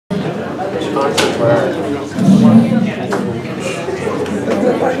All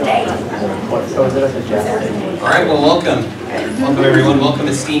right, well, welcome. Welcome, everyone. Welcome,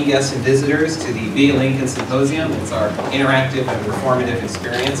 esteemed guests and visitors, to the V. Lincoln Symposium. It's our interactive and performative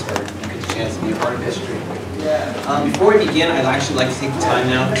experience where you get a chance to be a part of history. Before we begin, I'd actually like to take the time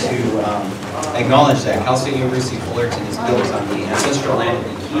now to acknowledge that Cal State University Fullerton is built on the ancestral land of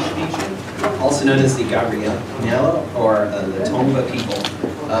the Hist Nation, also known as the Gabriela, or the Tonga people.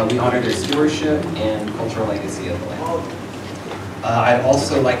 We honor their stewardship and cultural legacy of the land. I'd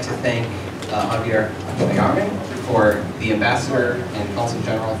also like to thank Javier Ayarme, for the Ambassador and Consul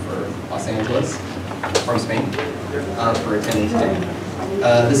General for Los Angeles, from Spain, for attending today.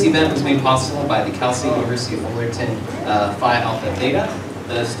 This event was made possible by the Cal State University of Fullerton Phi Alpha Theta,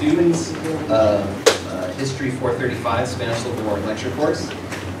 the students' History 435 Spanish Civil War lecture course,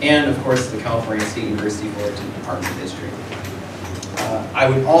 and of course the California State University Fullerton Department of History. I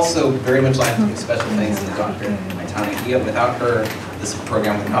would also very much like to give special thanks to Dr. Maitana Gia. Without her, this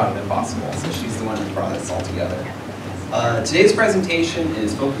program would not have been possible, so she's the one who brought us all together. Today's presentation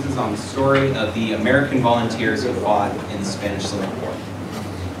focuses on the story of the American volunteers who fought in the Spanish Civil War.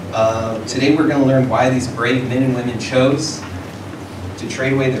 Today we're going to learn why these brave men and women chose to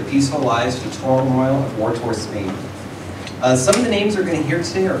trade away their peaceful lives for the turmoil of war-torn Spain. Some of the names we're going to hear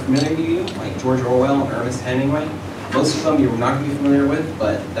today are familiar to you, like George Orwell and Ernest Hemingway. Most of them you're not going to be familiar with,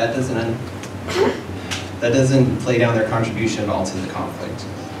 but that doesn't play down their contribution at all to the conflict.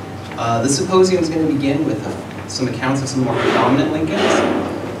 The symposium is going to begin with some accounts of some more predominant Lincolns,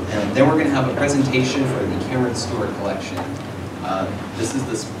 and then we're going to have a presentation for the Cameron Stewart collection. This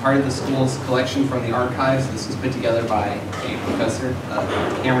is part of the school's collection from the archives. This was put together by a professor,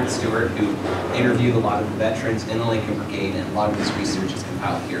 Cameron Stewart, who interviewed a lot of the veterans in the Lincoln Brigade, and a lot of his research is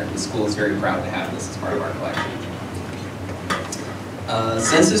compiled here. The school is very proud to have this as part of our collection.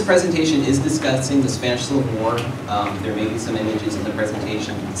 Since this presentation is discussing the Spanish Civil War, there may be some images in the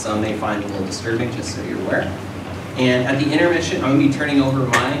presentation some may find a little disturbing, just so you're aware. And at the intermission, I'm going to be turning over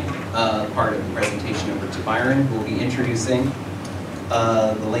my part of the presentation over to Byron, who will be introducing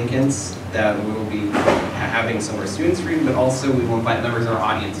the Lincolns that we will be having some of our students read, but also we will invite members of our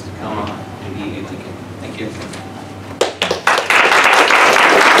audience to come on and be a Lincoln. Thank you.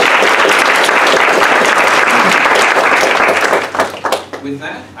 With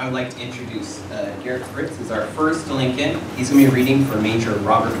that, I would like to introduce Garrett Fritz as our first Lincoln. He's going to be reading for Major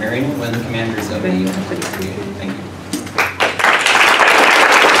Robert Merriman, one of the commanders of the brigade. Thank you.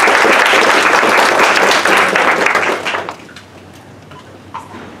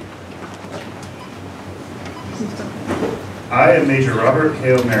 I am Major Robert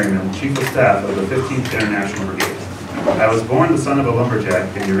Hale Merriman, Chief of Staff of the 15th International Brigade. I was born the son of a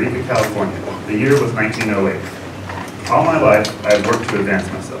lumberjack in Eureka, California. The year was 1908. All my life, I have worked to advance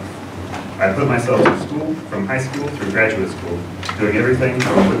myself. I put myself through school, from high school through graduate school, doing everything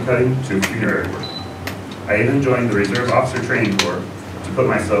from woodcutting to funerary work. I even joined the Reserve Officer Training Corps to put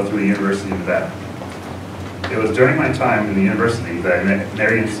myself through the University of Nevada. It was during my time in the university that I met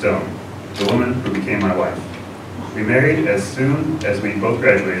Marion Stone, the woman who became my wife. We married as soon as we both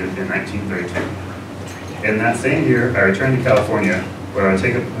graduated in 1932. In that same year, I returned to California, where I would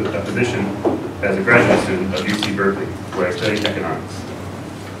take a position as a graduate student of UC Berkeley, where I studied economics.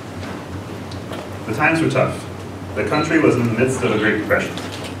 The times were tough. The country was in the midst of a Great Depression.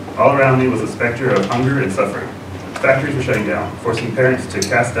 All around me was a specter of hunger and suffering. Factories were shutting down, forcing parents to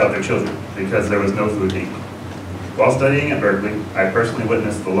cast out their children because there was no food to eat. While studying at Berkeley, I personally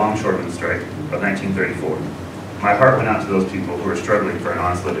witnessed the longshoremen's strike of 1934. My heart went out to those people who were struggling for an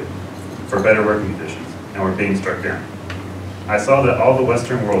honest living, for better working conditions, and were being struck down. I saw that all the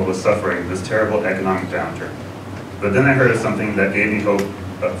Western world was suffering this terrible economic downturn. But then I heard of something that gave me hope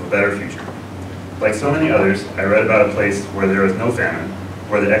of a better future. Like so many others, I read about a place where there was no famine,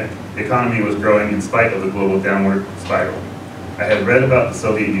 where the economy was growing in spite of the global downward spiral. I had read about the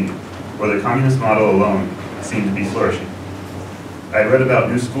Soviet Union, where the communist model alone seemed to be flourishing. I had read about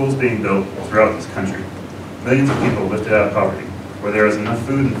new schools being built throughout this country, millions of people lifted out of poverty, where there was enough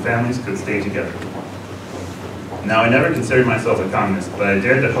food and families could stay together. Now, I never considered myself a communist, but I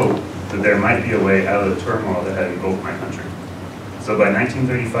dared to hope that there might be a way out of the turmoil that had engulfed my country. So by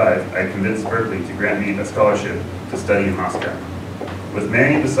 1935, I convinced Berkeley to grant me a scholarship to study in Moscow. With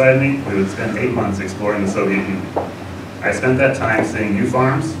Marion beside me, we would spend 8 months exploring the Soviet Union. I spent that time seeing new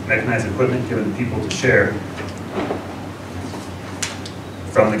farms, mechanized equipment given to people to share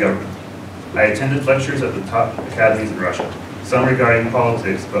from the government. I attended lectures at the top academies in Russia, some regarding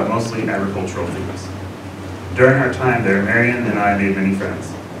politics, but mostly agricultural themes. During our time there, Marion and I made many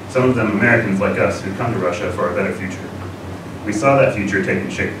friends, some of them Americans like us who'd come to Russia for a better future. We saw that future taking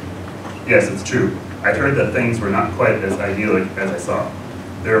shape. Yes, it's true. I'd heard that things were not quite as idyllic as I saw.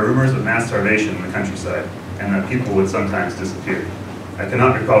 There were rumors of mass starvation in the countryside, and that people would sometimes disappear. I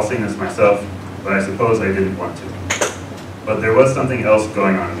cannot recall seeing this myself, but I suppose I didn't want to. But there was something else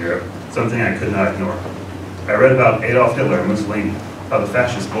going on in Europe, something I could not ignore. I read about Adolf Hitler and Mussolini, how the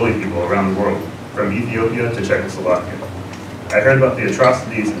fascists bullied people around the world, from Ethiopia to Czechoslovakia. I heard about the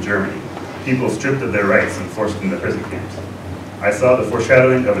atrocities in Germany, people stripped of their rights and forced into prison camps. I saw the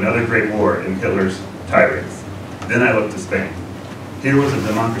foreshadowing of another great war in Hitler's tirades. Then I looked to Spain. Here was a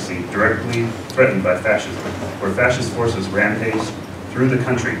democracy directly threatened by fascism, where fascist forces rampaged through the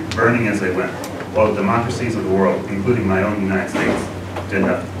country, burning as they went, while the democracies of the world, including my own United States, did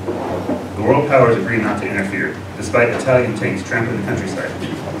nothing. The world powers agreed not to interfere, despite Italian tanks trampling the countryside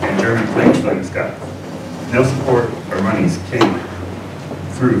and German planes filling the sky. No support or monies came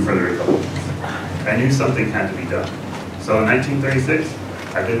through for the Republicans. I knew something had to be done. So in 1936,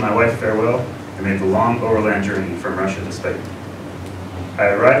 I bid my wife farewell and made the long overland journey from Russia to Spain. I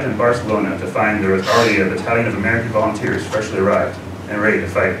arrived in Barcelona to find there was already a battalion of American volunteers freshly arrived and ready to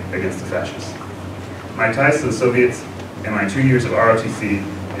fight against the fascists. My ties to the Soviets and my 2 years of ROTC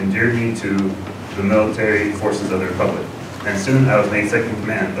endeared me to the military forces of the Republic, and soon I was made second in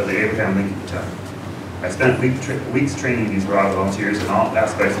command of the Abraham Lincoln Battalion. I spent weeks training these raw volunteers in all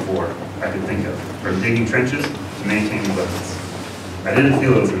aspects of war I could think of, from digging trenches to maintaining weapons. I didn't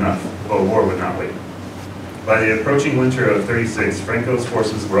feel it was enough, but war would not wait. By the approaching winter of '36, Franco's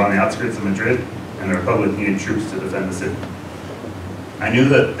forces were on the outskirts of Madrid, and the Republic needed troops to defend the city. I knew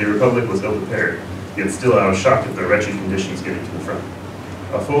that the Republic was ill-prepared, yet still I was shocked at the wretched conditions getting to the front.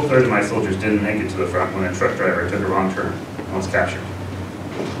 A full third of my soldiers didn't make it to the front when a truck driver took a wrong turn and was captured.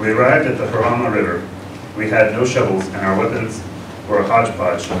 We arrived at the Jarama River. We had no shovels, and our weapons were a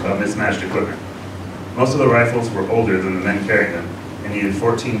hodgepodge of mismatched equipment. Most of the rifles were older than the men carrying them, and needed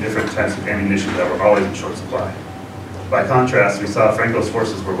 14 different types of ammunition that were always in short supply. By contrast, we saw Franco's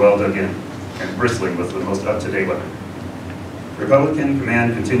forces were well dug in and bristling with the most up-to-date weapon. Republican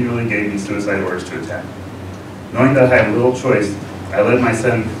command continually gave me suicide orders to attack. Knowing that I had little choice, I led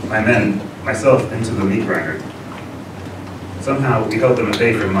my men myself into the meat grinder. Somehow, we held them at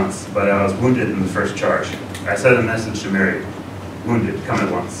bay for months, but I was wounded in the first charge. I sent a message to Mary, "Wounded, come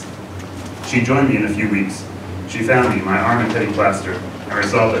at once." She joined me in a few weeks. She found me, my arm in heavy plaster, and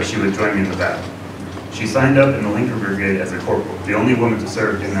resolved that she would join me in the battle. She signed up in the Lincoln Brigade as a corporal, the only woman to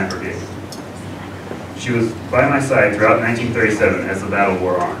serve in that brigade. She was by my side throughout 1937 as the battle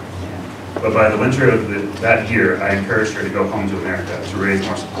wore on. But by the winter of that year, I encouraged her to go home to America to raise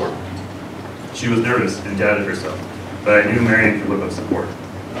more support. She was nervous and doubted herself, but I knew Marion could whip up support.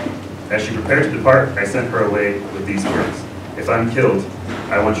 As she prepared to depart, I sent her away with these words: "If I'm killed,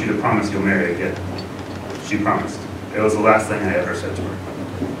 I want you to promise you'll marry again." She promised. It was the last thing I ever said to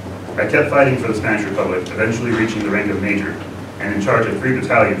her. I kept fighting for the Spanish Republic, eventually reaching the rank of major, and in charge of 3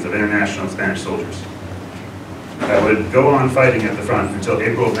 battalions of international Spanish soldiers. I would go on fighting at the front until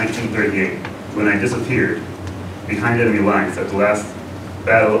April of 1938, when I disappeared behind enemy lines at the last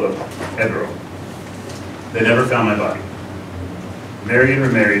Battle of Ebro. They never found my body. Marion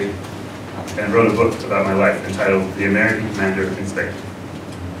remarried and wrote a book about my life entitled The American Commander in Spain.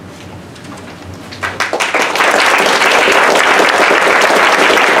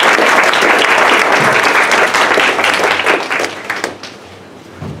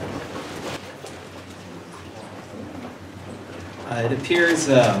 It appears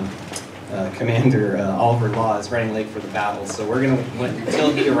Commander Oliver Law is running late for the battle, so we're going to,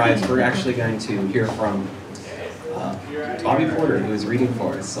 until he arrives, we're actually going to hear from Bobby Porter, who is reading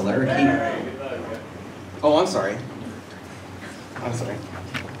for us. So let her keep... Oh, I'm sorry.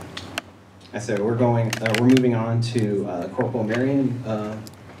 I said we're moving on to Corporal Marion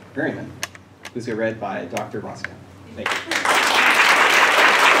Merriman, who's read by Dr. Roscoe. Thank you.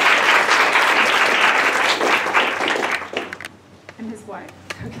 His wife.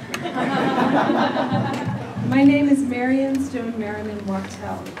 Okay. My name is Marion Stone Merriman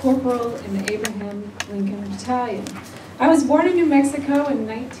Wachtel, corporal in the Abraham Lincoln Battalion. I was born in New Mexico in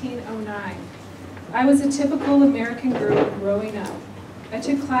 1909. I was a typical American girl growing up. I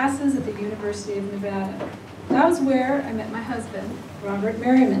took classes at the University of Nevada. That was where I met my husband, Robert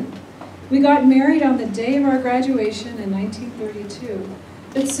Merriman. We got married on the day of our graduation in 1932.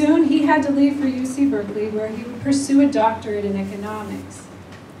 But soon he had to leave for UC Berkeley, where he would pursue a doctorate in economics.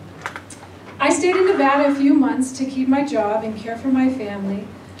 I stayed in Nevada a few months to keep my job and care for my family,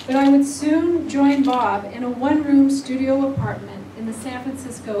 but I would soon join Bob in a one-room studio apartment in the San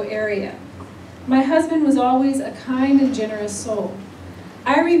Francisco area. My husband was always a kind and generous soul.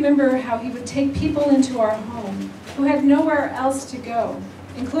 I remember how he would take people into our home who had nowhere else to go,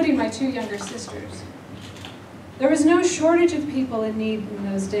 including my 2 younger sisters. There was no shortage of people in need in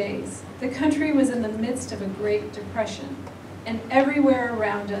those days. The country was in the midst of a Great Depression, and everywhere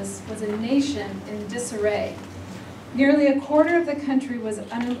around us was a nation in disarray. Nearly a quarter of the country was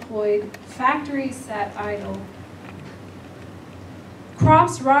unemployed, factories sat idle,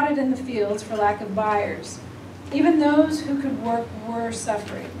 crops rotted in the fields for lack of buyers. Even those who could work were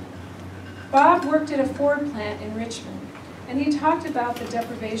suffering. Bob worked at a Ford plant in Richmond, and he talked about the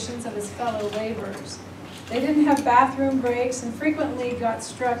deprivations of his fellow laborers. They didn't have bathroom breaks and frequently got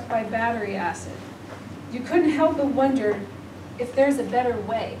struck by battery acid. You couldn't help but wonder if there's a better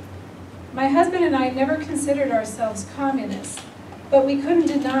way. My husband and I never considered ourselves communists, but we couldn't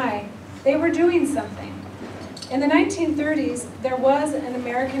deny they were doing something. In the 1930s, there was an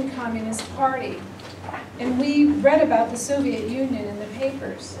American Communist Party, and we read about the Soviet Union in the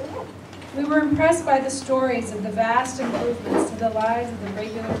papers. We were impressed by the stories of the vast improvements to the lives of the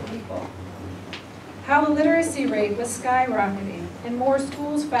regular people, how the literacy rate was skyrocketing, and more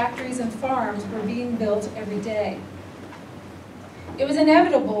schools, factories, and farms were being built every day. It was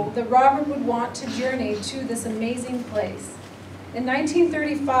inevitable that Robert would want to journey to this amazing place. In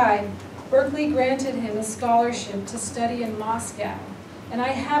 1935, Berkeley granted him a scholarship to study in Moscow, and I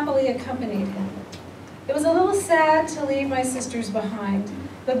happily accompanied him. It was a little sad to leave my sisters behind,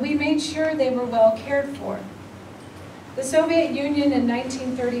 but we made sure they were well cared for. The Soviet Union in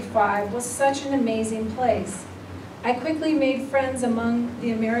 1935 was such an amazing place. I quickly made friends among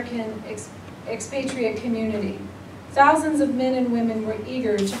the American expatriate community. Thousands of men and women were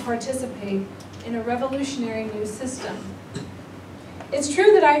eager to participate in a revolutionary new system. It's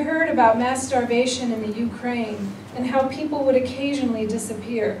true that I heard about mass starvation in the Ukraine and how people would occasionally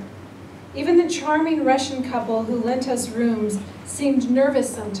disappear. Even the charming Russian couple who lent us rooms seemed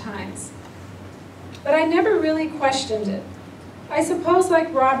nervous sometimes. But I never really questioned it. I suppose,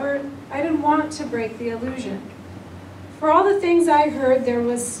 like Robert, I didn't want to break the illusion. For all the things I heard, there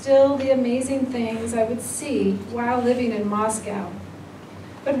was still the amazing things I would see while living in Moscow.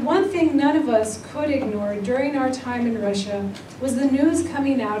 But one thing none of us could ignore during our time in Russia was the news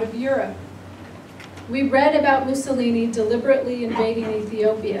coming out of Europe. We read about Mussolini deliberately invading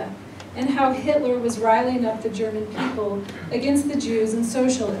Ethiopia and how Hitler was riling up the German people against the Jews and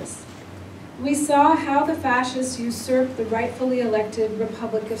socialists. We saw how the fascists usurped the rightfully elected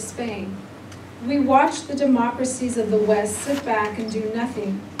Republic of Spain. We watched the democracies of the West sit back and do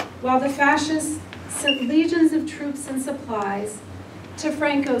nothing, while the fascists sent legions of troops and supplies to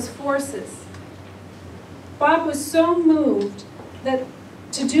Franco's forces. Bob was so moved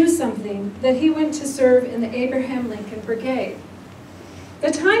to do something that he went to serve in the Abraham Lincoln Brigade. The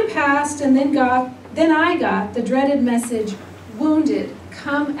time passed, and then I got the dreaded message, "Wounded,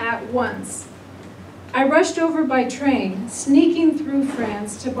 come at once." I rushed over by train, sneaking through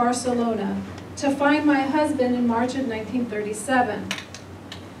France to Barcelona to find my husband in March of 1937.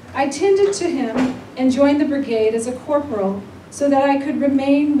 I tended to him and joined the brigade as a corporal so that I could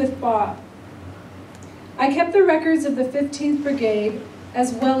remain with Bob. I kept the records of the 15th Brigade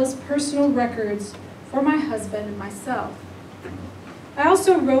as well as personal records for my husband and myself. I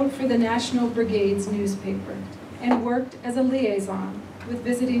also wrote for the National Brigade's newspaper and worked as a liaison with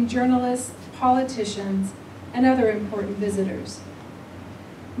visiting journalists, politicians, and other important visitors.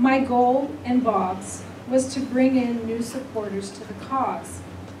 My goal and Bob's was to bring in new supporters to the cause.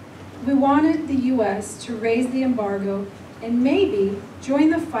 We wanted the U.S. to raise the embargo and maybe join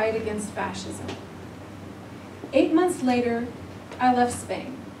the fight against fascism. 8 months later, I left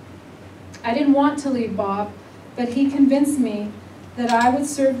Spain. I didn't want to leave Bob, but he convinced me that I would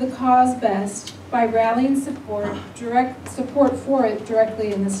serve the cause best by rallying support for it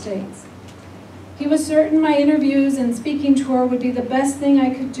directly in the States. He was certain my interviews and speaking tour would be the best thing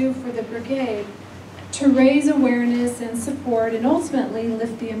I could do for the brigade to raise awareness and support and ultimately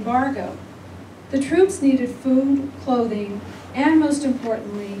lift the embargo. The troops needed food, clothing, and most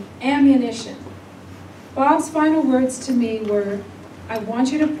importantly, ammunition. Bob's final words to me were, "I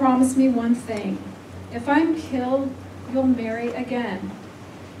want you to promise me one thing. If I'm killed, you'll marry again."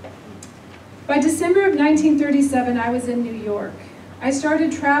 By December of 1937, I was in New York. I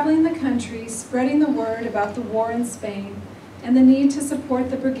started traveling the country, spreading the word about the war in Spain and the need to support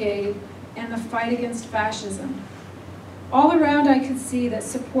the brigade and the fight against fascism. All around, I could see that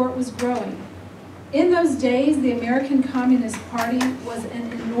support was growing. In those days, the American Communist Party was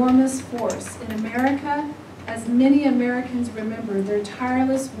an enormous force in America, as many Americans remember their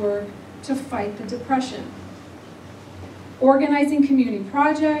tireless work to fight the Depression, organizing community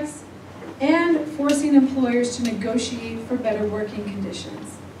projects, and forcing employers to negotiate for better working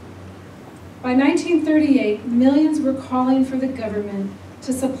conditions. By 1938, millions were calling for the government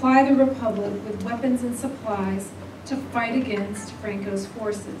to supply the Republic with weapons and supplies to fight against Franco's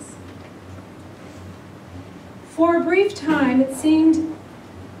forces. For a brief time, it seemed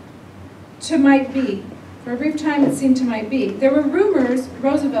to might be. There were rumors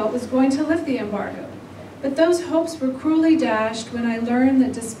Roosevelt was going to lift the embargo, but those hopes were cruelly dashed when I learned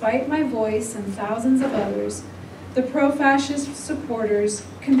that despite my voice and thousands of others, the pro-fascist supporters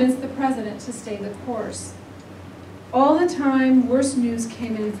convinced the president to stay the course. All the time, worse news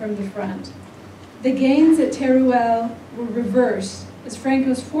came in from the front. The gains at Teruel were reversed as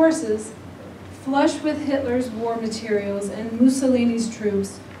Franco's forces, flush with Hitler's war materials and Mussolini's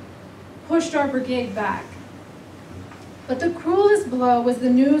troops, pushed our brigade back. But the cruelest blow was the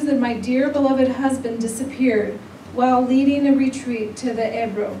news that my dear beloved husband disappeared while leading a retreat to the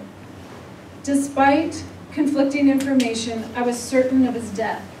Ebro. Despite conflicting information, I was certain of his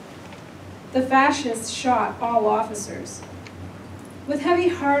death. The fascists shot all officers. With heavy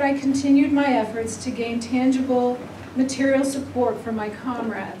heart, I continued my efforts to gain tangible material support from my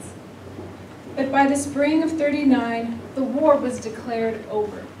comrades. But by the spring of '39, the war was declared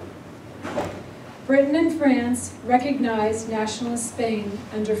over. Britain and France recognized nationalist Spain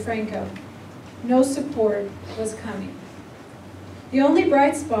under Franco. No support was coming. The only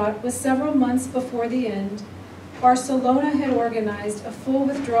bright spot was several months before the end, Barcelona had organized a full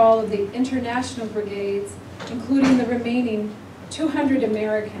withdrawal of the international brigades, including the remaining 200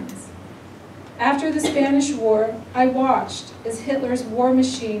 Americans. After the Spanish War, I watched as Hitler's war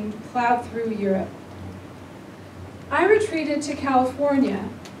machine plowed through Europe. I retreated to California,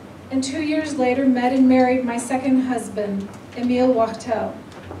 and 2 years later met and married my second husband, Emil Wachtel.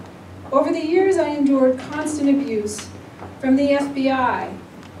 Over the years, I endured constant abuse from the FBI,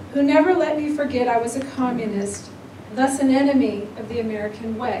 who never let me forget I was a communist, thus an enemy of the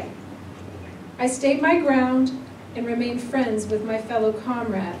American way. I stayed my ground and remained friends with my fellow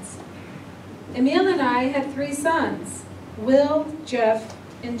comrades. Emil and I had 3 sons, Will, Jeff,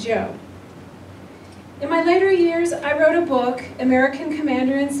 and Joe. In my later years, I wrote a book, American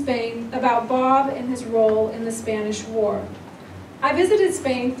Commander in Spain, about Bob and his role in the Spanish War. I visited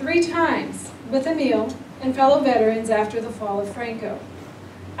Spain 3 times with Emil and fellow veterans after the fall of Franco.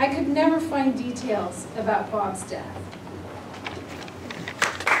 I could never find details about Bob's death.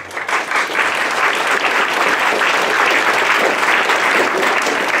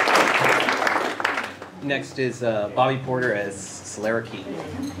 Next is Bobby Porter as Solera Key.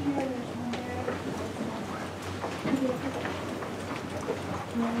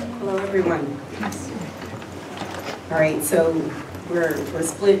 Hello, everyone. All right, so we're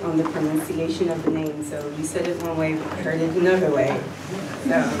split on the pronunciation of the name. So you said it one way, but I heard it another way.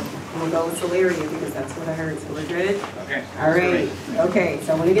 So I'm gonna go with Soleria because that's what I heard. So we're good. Okay. All right. Okay.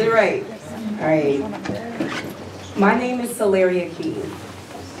 So I want to get it right. All right. My name is Soleria Key.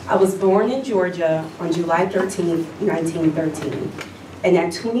 I was born in Georgia on July 13th, 1913, and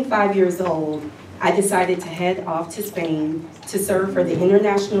at 25 years old, I decided to head off to Spain to serve for the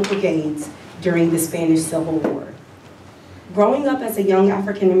International Brigades during the Spanish Civil War. Growing up as a young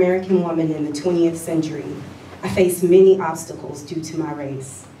African-American woman in the 20th century, I faced many obstacles due to my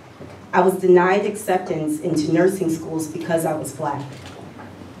race. I was denied acceptance into nursing schools because I was Black.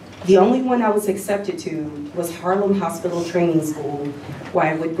 The only one I was accepted to was Harlem Hospital Training School, where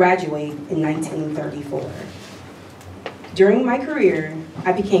I would graduate in 1934. During my career,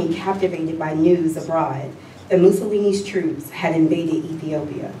 I became captivated by news abroad that Mussolini's troops had invaded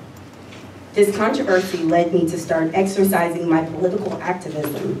Ethiopia. This controversy led me to start exercising my political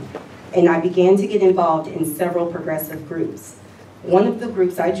activism, and I began to get involved in several progressive groups. One of the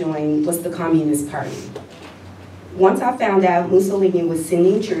groups I joined was the Communist Party. Once I found out Mussolini was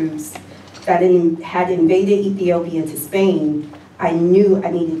sending troops that had invaded Ethiopia to Spain, I knew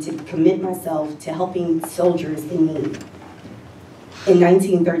I needed to commit myself to helping soldiers in need. In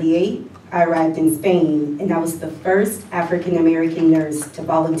 1938, I arrived in Spain, and I was the first African-American nurse to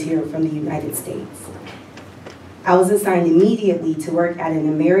volunteer from the United States. I was assigned immediately to work at an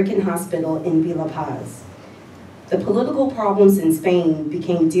American hospital in Villa Paz. The political problems in Spain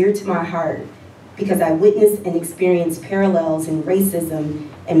became dear to my heart because I witnessed and experienced parallels in racism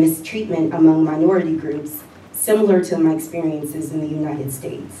and mistreatment among minority groups, similar to my experiences in the United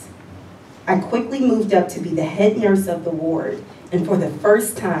States. I quickly moved up to be the head nurse of the ward, and for the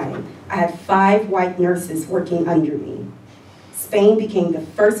first time, I had 5 white nurses working under me. Spain became the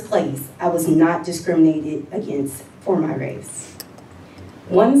first place I was not discriminated against for my race.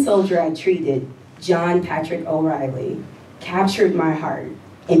 One soldier I treated, John Patrick O'Reilly, captured my heart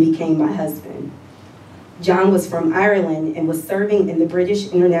and became my husband. John was from Ireland and was serving in the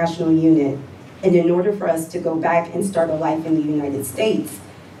British International Unit. And in order for us to go back and start a life in the United States,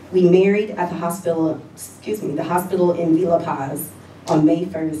 we married at the hospital in Villa Paz on May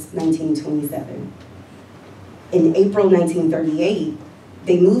 1st, 1927. In April 1938,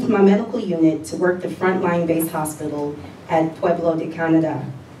 they moved my medical unit to work the frontline-based hospital at Pueblo de Canada,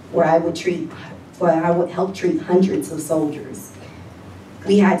 where I would help treat hundreds of soldiers.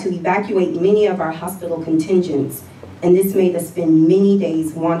 We had to evacuate many of our hospital contingents, and this made us spend many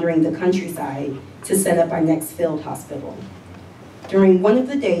days wandering the countryside to set up our next field hospital. During one of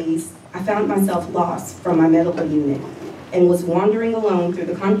the days, I found myself lost from my medical unit and was wandering alone through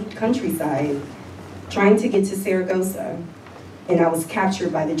the countryside, trying to get to Saragossa, and I was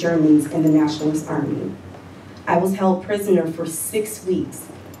captured by the Germans and the Nationalist Army. I was held prisoner for 6 weeks,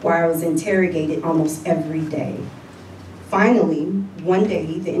 where I was interrogated almost every day. Finally, one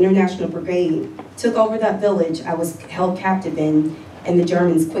day, the International Brigade took over that village I was held captive in, and the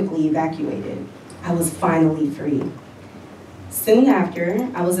Germans quickly evacuated. I was finally free. Soon after,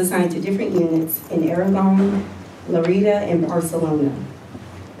 I was assigned to different units in Aragon, Lerida, and Barcelona.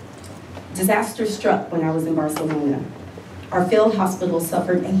 Disaster struck when I was in Barcelona. Our field hospital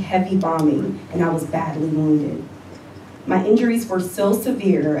suffered a heavy bombing, and I was badly wounded. My injuries were so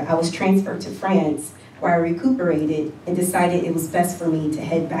severe, I was transferred to France, where I recuperated and decided it was best for me to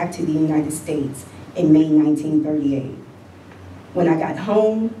head back to the United States in May 1938. When I got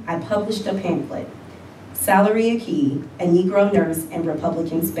home, I published a pamphlet, Salary Aquí, a Negro Nurse in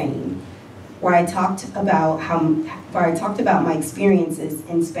Republican Spain, where I talked about my experiences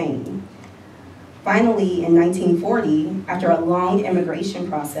in Spain. Finally, in 1940, after a long immigration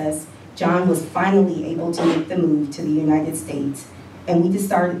process, John was finally able to make the move to the United States, and we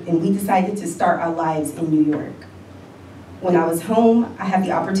decided to start our lives in New York. When I was home, I had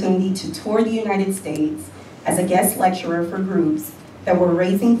the opportunity to tour the United States as a guest lecturer for groups that were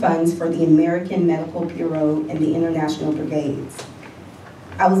raising funds for the American Medical Bureau and the International Brigades.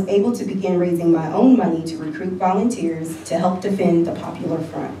 I was able to begin raising my own money to recruit volunteers to help defend the Popular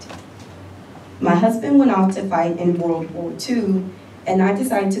Front. My husband went off to fight in World War II, and I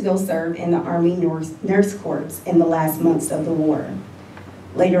decided to go serve in the Army Nurse Corps in the last months of the war.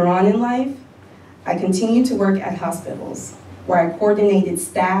 Later on in life, I continued to work at hospitals, where I coordinated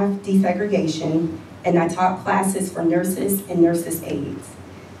staff desegregation, and I taught classes for nurses and nurses' aides.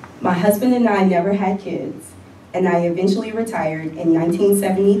 My husband and I never had kids, and I eventually retired in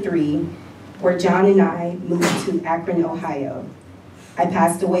 1973, where John and I moved to Akron, Ohio. I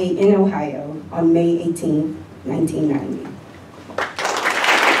passed away in Ohio on May 18, 1990.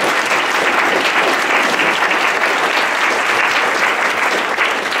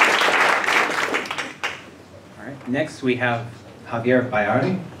 All right, next we have Javier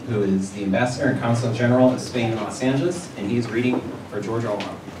Bayardi, who is the Ambassador and Consul General of Spain in Los Angeles, and he's reading for George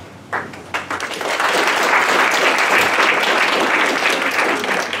Orwell.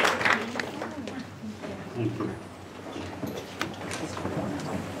 Thank you.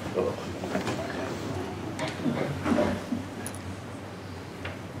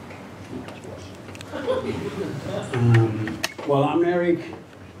 Well, I'm Eric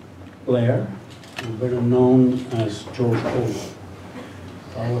Blair. I'm better known as George Orwell.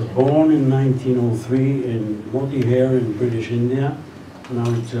 I was born in 1903 in Motihar in British India. Now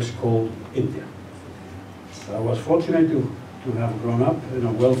it's just called India. I was fortunate to have grown up in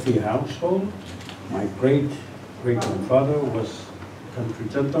a wealthy household. My great-great-grandfather was a country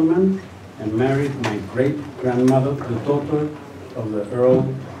gentleman and married my great-grandmother, the daughter of the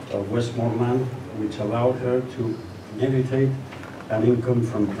Earl of Westmoreland, which allowed her to inherit an income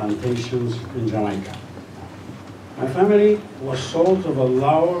from plantations in Jamaica. My family was sort of a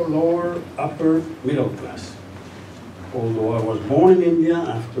lower upper middle class. Although I was born in India,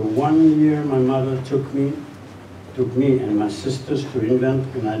 after 1 year my mother took me and my sisters to England,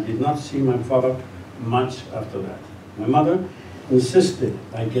 and I did not see my father much after that. My mother insisted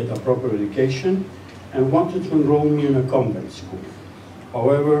I get a proper education and wanted to enroll me in a convent school.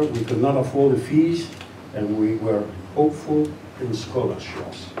 However, we could not afford the fees, and we were hopeful in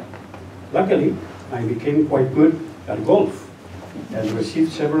scholarships. Luckily, I became quite good at golf and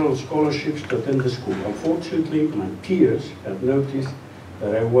received several scholarships to attend the school. Unfortunately, my peers had noticed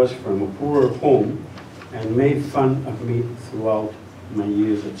that I was from a poorer home and made fun of me throughout my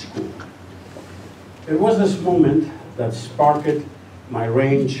years at school. It was this moment that sparked my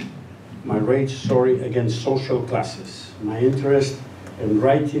rage against social classes. My interest in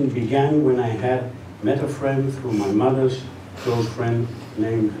writing began when I had met a friend through my mother's close friend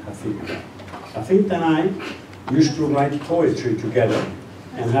named Jacinta. Jacinta and I used to write poetry together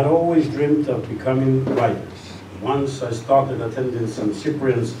and had always dreamed of becoming writers. Once I started attending St.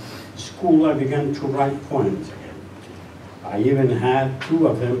 Cyprian's school, I began to write poems again. I even had 2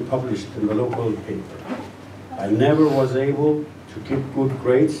 of them published in the local paper. I never was able to keep good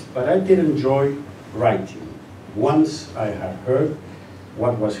grades, but I did enjoy writing. Once I had heard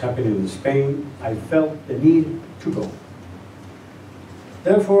what was happening in Spain, I felt the need to go.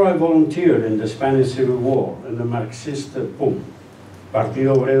 Therefore, I volunteered in the Spanish Civil War in the Marxist PUM,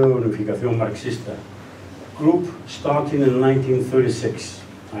 Partido Obrero de Unificación Marxista, group starting in 1936.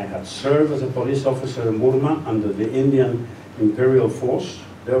 I had served as a police officer in Burma under the Indian Imperial Force.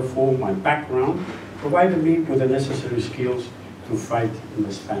 Therefore, my background provided me with the necessary skills to fight in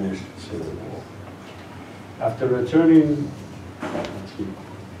the Spanish Civil War. After returning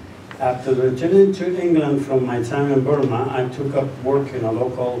to England from my time in Burma, I took up work in a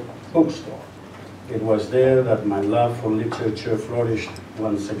local bookstore. It was there that my love for literature flourished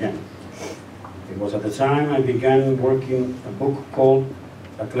once again. It was at the time I began working a book called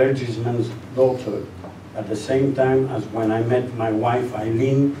A Clergyman's Daughter, at the same time as when I met my wife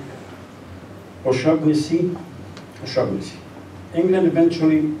Eileen O'Shaughnessy. England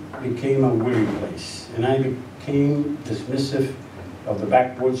eventually became a weary place, and I became dismissive of the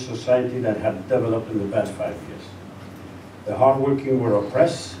backward society that had developed in the past 5 years. The hardworking were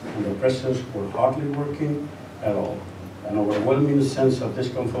oppressed, and the oppressors were hardly working at all. An overwhelming sense of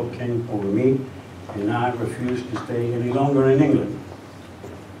discomfort came over me, and I refused to stay any longer in England.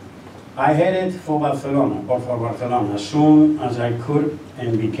 I headed for Barcelona as soon as I could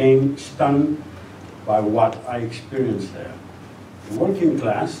and became stunned by what I experienced there. The working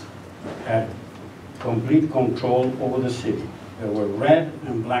class had complete control over the city. There were red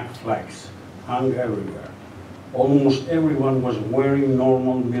and black flags hung everywhere. Almost everyone was wearing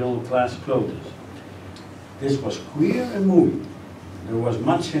normal middle-class clothes. This was queer and moving. There was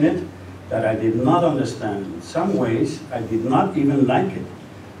much in it that I did not understand. In some ways, I did not even like it,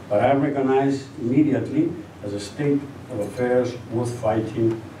 but I recognized immediately as a state of affairs worth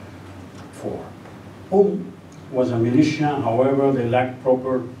fighting for. PUM was a militia, however, they lacked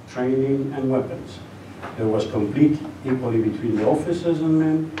proper training and weapons. There was complete equality between the officers and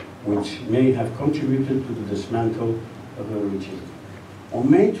men, which may have contributed to the dismantle of the regime. On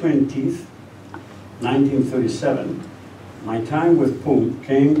May 20th, 1937, my time with PUM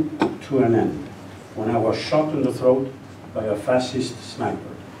came to an end when I was shot in the throat by a fascist sniper.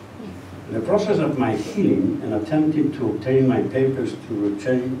 In the process of my healing and attempting to obtain my papers to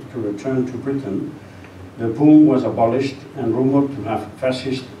return to Britain, the PUM was abolished and rumored to have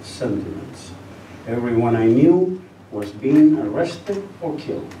fascist sentiments. Everyone I knew was being arrested or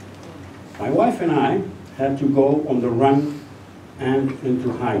killed. My wife and I had to go on the run and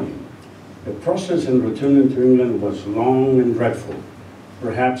into hiding. The process in returning to England was long and dreadful,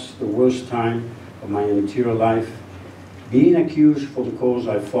 perhaps the worst time of my entire life, being accused for the cause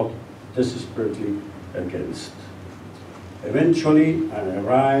I fought desperately against. Eventually, I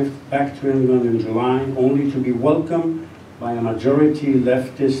arrived back to England in July, only to be welcomed by a majority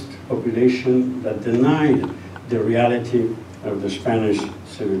leftist population that denied the reality of the Spanish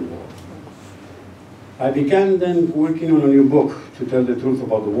Civil War. I began then working on a new book to tell the truth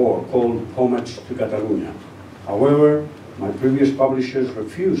about the war, called Homage to Catalonia. However, my previous publishers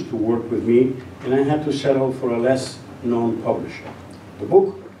refused to work with me, and I had to settle for a less known publisher. The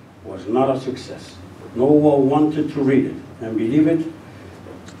book was not a success. No one wanted to read it and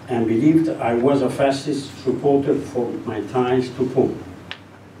believed I was a fascist supporter for my ties to PUM.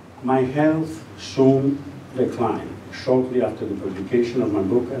 My health soon declined shortly after the publication of my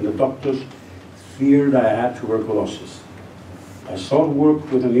book, and the doctors feared I had tuberculosis. I sought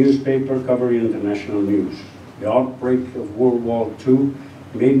work with a newspaper covering international news. The outbreak of World War II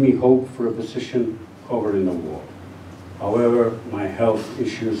made me hope for a position covering the war. However, my health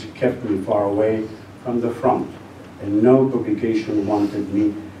issues kept me far away from the front, and no publication wanted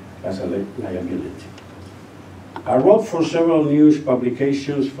me as a liability. I wrote for several news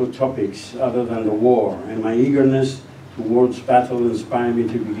publications for topics other than the war, and my eagerness towards battle inspired me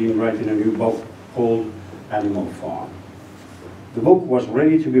to begin writing a new book called Animal Farm. The book was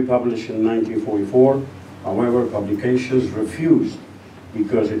ready to be published in 1944, however, publications refused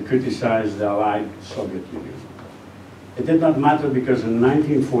because it criticized the Allied Soviet Union. It did not matter because in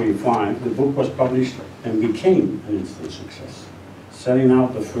 1945, the book was published and became an instant success, selling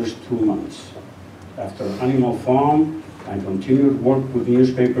out the first 2 months. After Animal Farm, I continued work with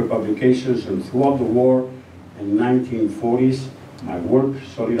newspaper publications, and throughout the war in 1940s, my work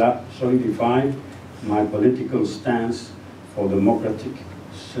solidified my political stance for democratic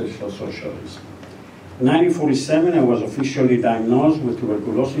socialism. In 1947, I was officially diagnosed with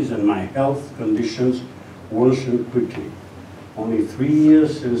tuberculosis, and my health conditions worsened quickly. only 3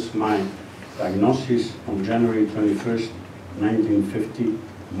 years since my diagnosis on January 21st, 1950,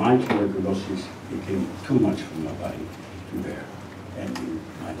 my tuberculosis became too much for my body to bear, ending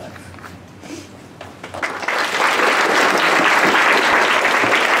my life.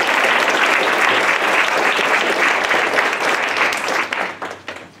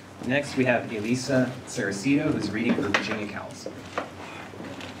 Next, we have Elisa Saracito, who's reading for Virginia Cowles.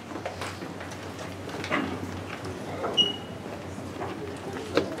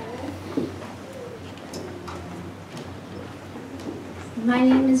 My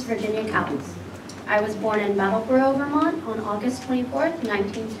name is Virginia Cowles. I was born in Brattleboro, Vermont on August 24th,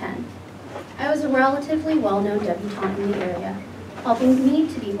 1910. I was a relatively well-known debutante in the area, helping me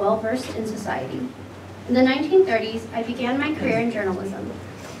to be well-versed in society. In the 1930s, I began my career in journalism,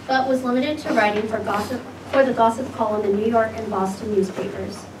 but was limited to writing for the gossip column in New York and Boston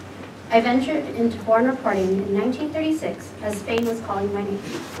newspapers. I ventured into foreign reporting in 1936 as Spain was calling my name.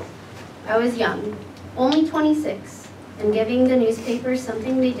 I was young, only 26, and giving the newspapers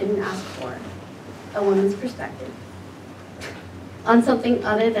something they didn't ask for, a woman's perspective on something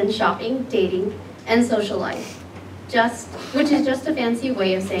other than shopping, dating, and social life, which is just a fancy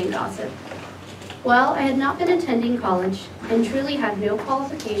way of saying gossip. Well, I had not been attending college and truly had no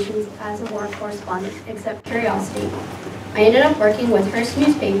qualifications as a war correspondent except curiosity. I ended up working with Hearst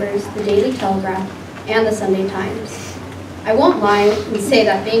newspapers, the Daily Telegraph, and the Sunday Times. I won't lie and say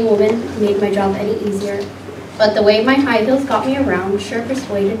that being a woman made my job any easier, but the way my high heels got me around sure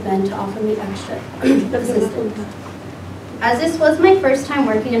persuaded men to offer me extra assistance. As this was my first time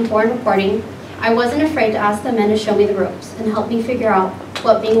working in foreign reporting, I wasn't afraid to ask the men to show me the ropes and help me figure out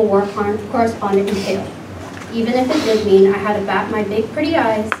what being a war correspondent entailed, even if it did mean I had to bat my big pretty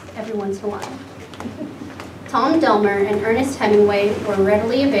eyes every once in a while. Tom Delmer and Ernest Hemingway were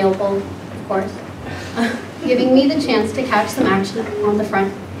readily available, of course, giving me the chance to catch some action on the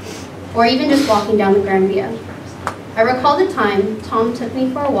front, or even just walking down the Grand Via. I recall the time Tom took me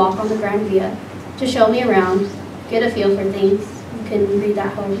for a walk on the Grand Via to show me around, get a feel for things. You can read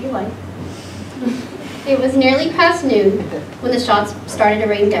that however you like. It was nearly past noon when the shots started to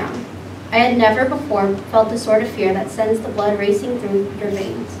rain down. I had never before felt the sort of fear that sends the blood racing through your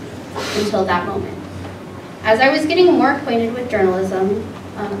veins until that moment. As I was getting more acquainted with journalism,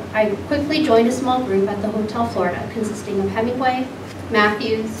 I quickly joined a small group at the Hotel Florida consisting of Hemingway,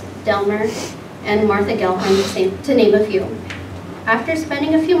 Matthews, Delmer, and Martha Gellheim, to name a few. After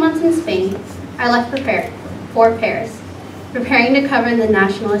spending a few months in Spain, I left for Paris, preparing to cover the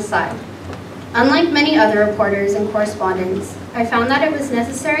nationalist side. Unlike many other reporters and correspondents, I found that it was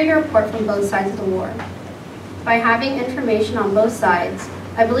necessary to report from both sides of the war. By having information on both sides,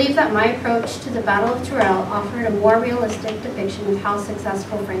 I believe that my approach to the Battle of Teruel offered a more realistic depiction of how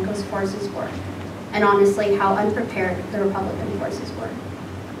successful Franco's forces were, and honestly, how unprepared the Republican forces were.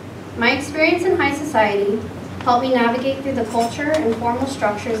 My experience in high society helped me navigate through the culture and formal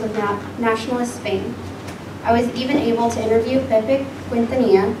structures of nationalist Spain. I was even able to interview Pepe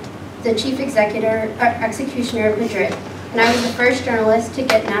Quintanilla, the chief executioner of Madrid, and I was the first journalist to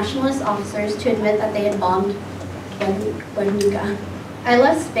get nationalist officers to admit that they had bombed Guernica. I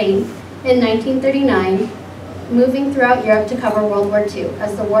left Spain in 1939, moving throughout Europe to cover World War II.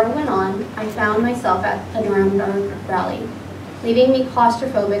 As the war went on, I found myself at a Nuremberg rally, leaving me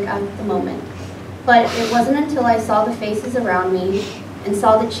claustrophobic at the moment. But it wasn't until I saw the faces around me and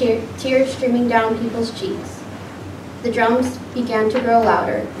saw the tears streaming down people's cheeks. The drums began to grow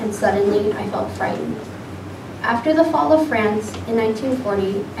louder, and suddenly I felt frightened. After the fall of France in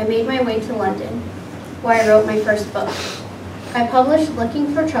 1940, I made my way to London, where I wrote my first book. I published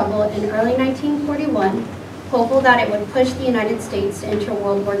Looking for Trouble in early 1941, hopeful that it would push the United States to enter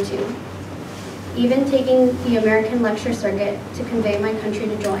World War II, even taking the American lecture circuit to convey my country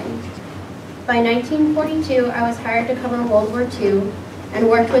to join. By 1942, I was hired to cover World War II and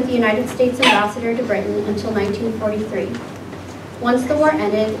worked with the United States ambassador to Britain until 1943. Once the war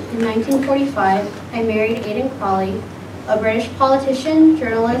ended, in 1945, I married Aidan Crawley, a British politician,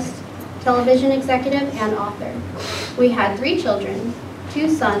 journalist, television executive, and author. We had 3 children, 2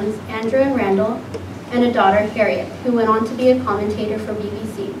 sons, Andrew and Randall, and a daughter, Harriet, who went on to be a commentator for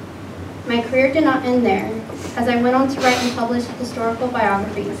BBC. My career did not end there, as I went on to write and publish historical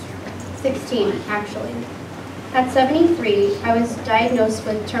biographies, 16 actually. At 73, I was diagnosed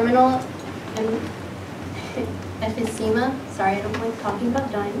with terminal emphysema, sorry, I don't like talking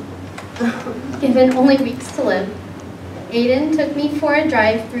about dying, given only weeks to live. Aidan took me for a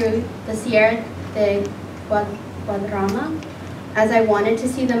drive through the Sierra de Guadarrama, as I wanted to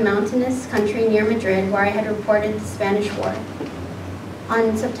see the mountainous country near Madrid where I had reported the Spanish War.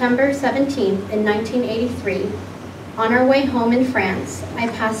 On September 17th, in 1983, On our way home in France, I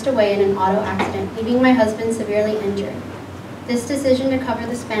passed away in an auto accident, leaving my husband severely injured. This decision to cover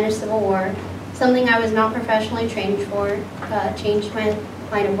the Spanish Civil War, something I was not professionally trained for, changed my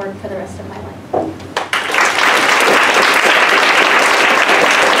line of work for the rest of my life.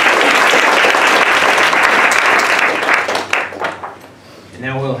 And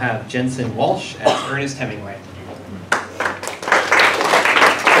now we'll have Jensen Walsh as Ernest Hemingway.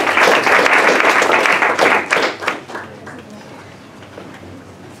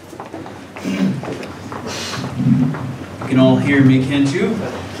 You can all hear me, can't you?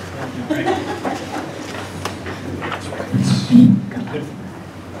 Right. Good.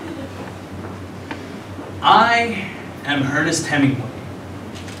 I am Ernest Hemingway.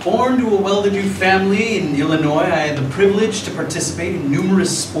 Born to a well-to-do family in Illinois, I had the privilege to participate in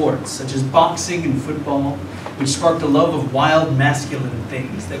numerous sports, such as boxing and football, which sparked a love of wild, masculine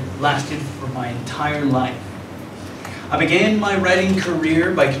things that lasted for my entire life. I began my writing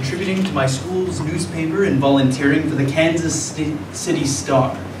career by contributing to my school's newspaper and volunteering for the Kansas City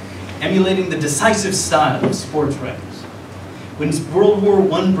Star, emulating the decisive style of sports writers. When World War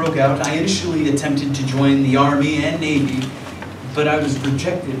I broke out, I initially attempted to join the Army and Navy, but I was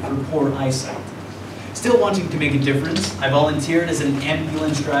rejected for poor eyesight. Still wanting to make a difference, I volunteered as an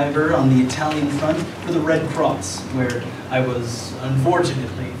ambulance driver on the Italian front for the Red Cross, where I was,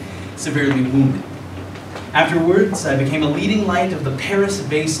 unfortunately, severely wounded. Afterwards, I became a leading light of the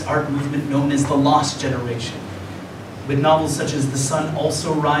Paris-based art movement known as the Lost Generation, with novels such as The Sun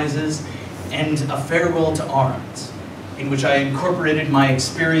Also Rises and A Farewell to Arms, in which I incorporated my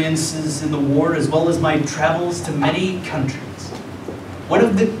experiences in the war as well as my travels to many countries. One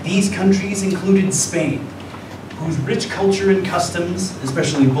of these countries included Spain, whose rich culture and customs,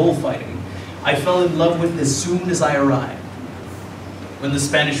 especially bullfighting, I fell in love with as soon as I arrived. When the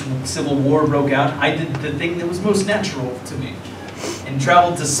Spanish Civil War broke out, I did the thing that was most natural to me and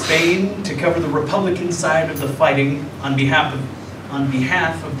traveled to Spain to cover the Republican side of the fighting on behalf of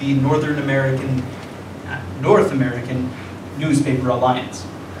the North American Newspaper Alliance.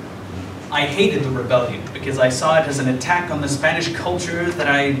 I hated the rebellion because I saw it as an attack on the Spanish culture that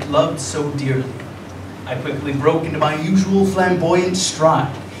I loved so dearly. I quickly broke into my usual flamboyant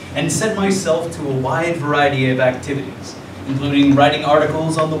stride and set myself to a wide variety of activities, including writing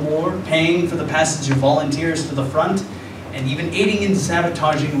articles on the war, paying for the passage of volunteers to the front, and even aiding in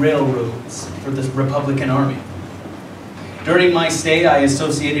sabotaging railroads for the Republican Army. During my stay, I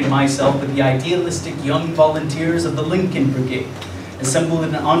associated myself with the idealistic young volunteers of the Lincoln Brigade, assembled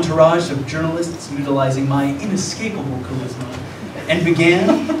an entourage of journalists utilizing my inescapable charisma, and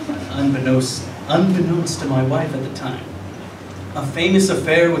began, unbeknownst to my wife at the time, a famous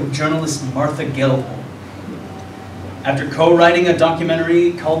affair with journalist Martha Gellhorn. After co-writing a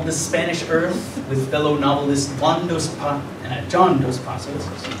documentary called The Spanish Earth with fellow novelist John Dos Passos,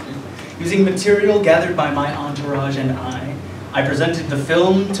 using material gathered by my entourage and I presented the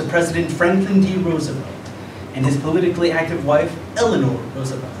film to President Franklin D. Roosevelt and his politically active wife, Eleanor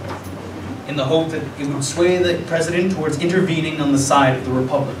Roosevelt, in the hope that it would sway the president towards intervening on the side of the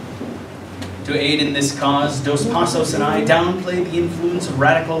Republic. To aid in this cause, Dos Passos and I downplayed the influence of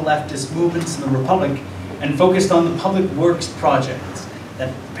radical leftist movements in the Republic and focused on the public works projects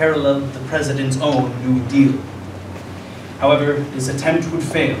that paralleled the president's own New Deal. However, this attempt would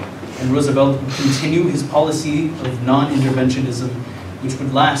fail, and Roosevelt would continue his policy of non-interventionism, which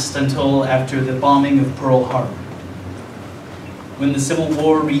would last until after the bombing of Pearl Harbor. When the Civil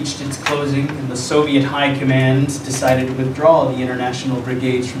War reached its closing and the Soviet High Command decided to withdraw the international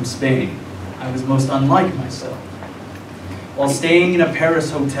brigades from Spain, I was most unlike myself. While staying in a Paris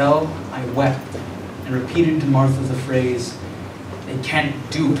hotel, I wept and repeated to Martha the phrase, "They can't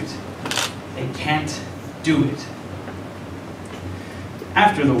do it. They can't do it."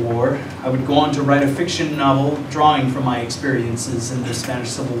 After the war, I would go on to write a fiction novel drawing from my experiences in the Spanish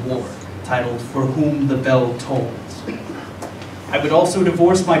Civil War, titled For Whom the Bell Tolls. I would also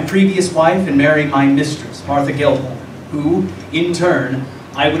divorce my previous wife and marry my mistress, Martha Gellhorn, who, in turn,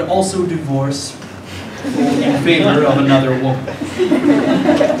 I would also divorce in favor of another woman.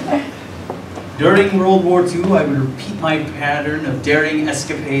 During World War II, I would repeat my pattern of daring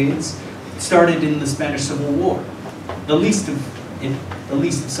escapades started in the Spanish Civil War. The least of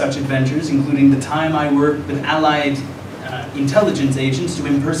such adventures, including the time I worked with Allied intelligence agents to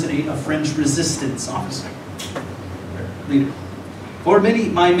impersonate a French resistance officer, leader. For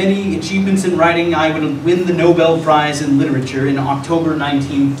my many achievements in writing, I would win the Nobel Prize in Literature in October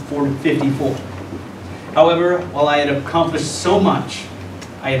 1954. However, while I had accomplished so much,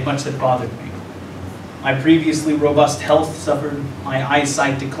 I had much that bothered me. My previously robust health suffered, my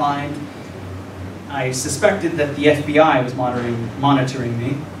eyesight declined. I suspected that the FBI was monitoring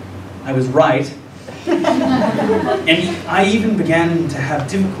me. I was right. And I even began to have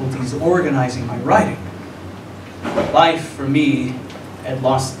difficulties organizing my writing. Life, for me, had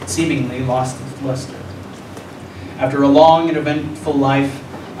seemingly lost its luster. After a long and eventful life,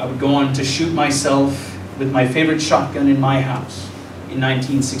 I would go on to shoot myself with my favorite shotgun in my house in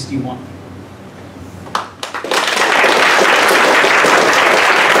 1961.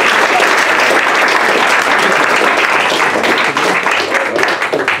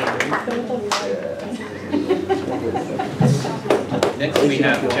 Next we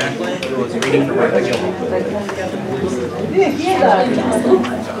have Jacqueline, who is reading from Martha Gilmore.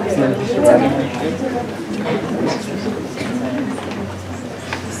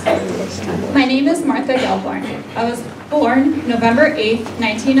 My name is Martha Gelborn. I was born November 8,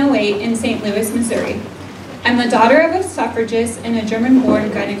 1908 in St. Louis, Missouri. I'm the daughter of a suffragist and a German-born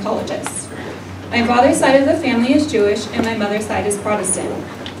gynecologist. My father's side of the family is Jewish and my mother's side is Protestant.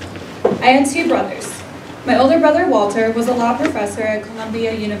 I had two brothers. My older brother Walter was a law professor at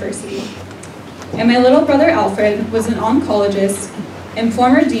Columbia University, and my little brother Alfred was an oncologist and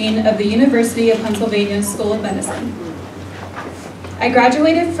former dean of the University of Pennsylvania School of Medicine. I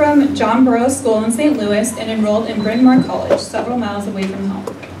graduated from John Burroughs School in St. Louis and enrolled in Bryn Mawr College, several miles away from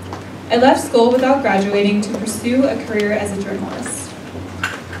home. I left school without graduating to pursue a career as a journalist.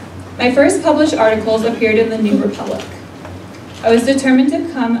 My first published articles appeared in the New Republic. I was determined to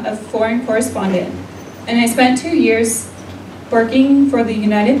become a foreign correspondent, and I spent 2 years working for the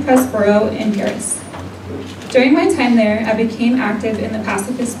United Press Bureau in Paris. During my time there, I became active in the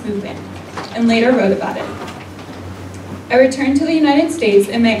pacifist movement, and later wrote about it. I returned to the United States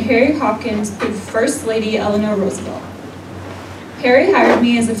and met Harry Hopkins with First Lady Eleanor Roosevelt. Harry hired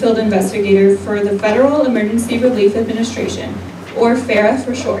me as a field investigator for the Federal Emergency Relief Administration, or FARA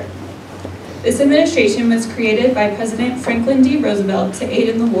for short. This administration was created by President Franklin D. Roosevelt to aid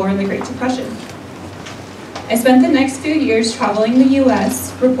in the war in the Great Depression. I spent the next few years traveling the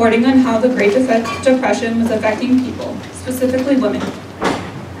U.S., reporting on how the Great Depression was affecting people, specifically women.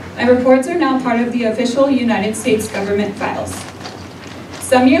 My reports are now part of the official United States government files.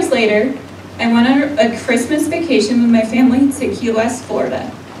 Some years later, I went on a Christmas vacation with my family to Key West, Florida.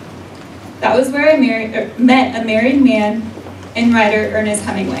 That was where I met a married man and writer Ernest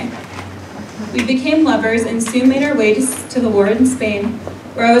Hemingway. We became lovers and soon made our way to the war in Spain,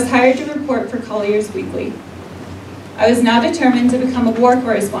 where I was hired to report for Collier's Weekly. I was now determined to become a war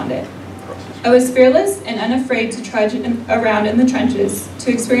correspondent. I was fearless and unafraid to trudge around in the trenches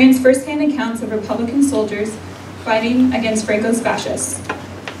to experience firsthand accounts of Republican soldiers fighting against Franco's fascists.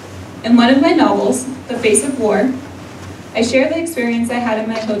 In one of my novels, The Face of War, I share the experience I had in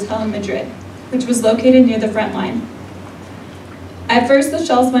my hotel in Madrid, which was located near the front line. At first, the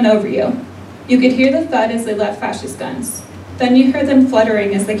shells went over you. You could hear the thud as they left fascist guns. Then you heard them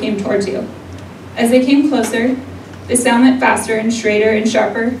fluttering as they came towards you. As they came closer, the sound went faster and straighter and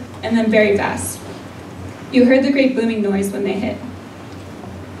sharper, and then very fast. You heard the great booming noise when they hit.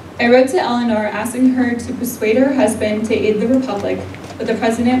 I wrote to Eleanor asking her to persuade her husband to aid the Republic, but the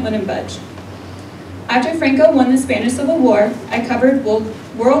president wouldn't budge. After Franco won the Spanish Civil War, I covered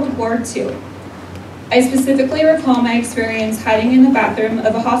World War II. I specifically recall my experience hiding in the bathroom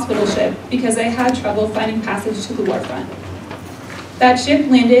of a hospital ship because I had trouble finding passage to the war front. That ship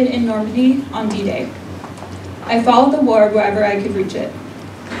landed in Normandy on D-Day. I followed the war wherever I could reach it.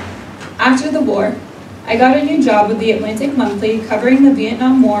 After the war, I got a new job with the Atlantic Monthly covering the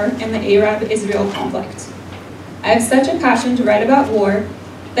Vietnam War and the Arab-Israel conflict. I have such a passion to write about war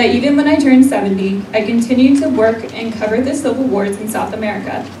that even when I turned 70, I continued to work and cover the civil wars in South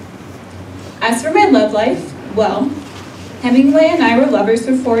America. As for my love life, well, Hemingway and I were lovers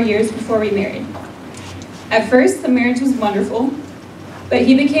for 4 years before we married. At first, the marriage was wonderful, but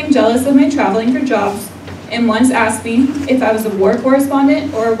he became jealous of my traveling for jobs and once asked me if I was a war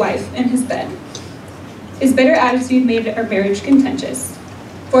correspondent or a wife in his bed. His bitter attitude made our marriage contentious.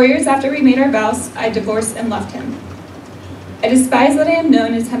 4 years after we made our vows, I divorced and left him. I despise that I am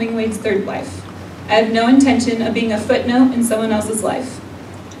known as Hemingway's third wife. I have no intention of being a footnote in someone else's life.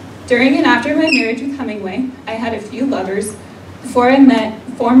 During and after my marriage with Hemingway, I had a few lovers before I met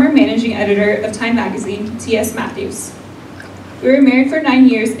former managing editor of Time magazine, T.S. Matthews. We were married for 9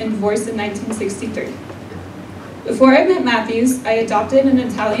 years and divorced in 1963. Before I met Matthews, I adopted an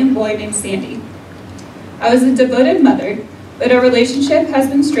Italian boy named Sandy. I was a devoted mother, but our relationship has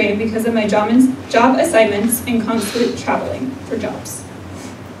been strained because of my job assignments and constant traveling for jobs.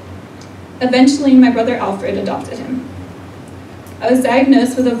 Eventually, my brother Alfred adopted him. I was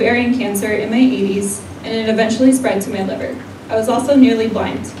diagnosed with ovarian cancer in my 80s, and it eventually spread to my liver. I was also nearly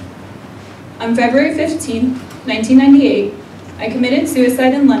blind. On February 15, 1998, I committed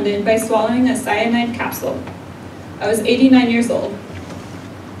suicide in London by swallowing a cyanide capsule. I was 89 years old.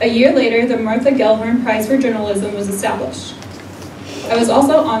 A year later, the Martha Gellhorn Prize for Journalism was established. I was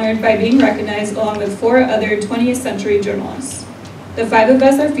also honored by being recognized along with 4 other 20th century journalists. The 5 of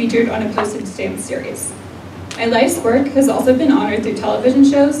us are featured on a postage stamp series. My life's work has also been honored through television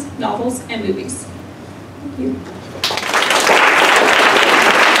shows, novels, and movies. Thank you.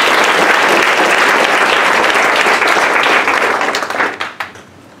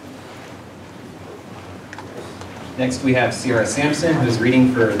 Next we have Sierra Sampson, who's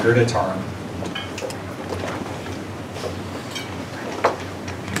reading for Gerda Taro.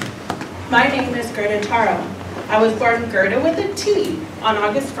 My name is Gerda Taro. I was born Gerda with a T on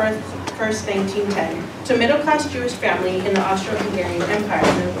August 1st, 1910, to a middle-class Jewish family in the Austro-Hungarian Empire.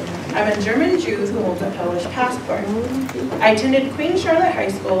 I'm a German Jew who holds a Polish passport. I attended Queen Charlotte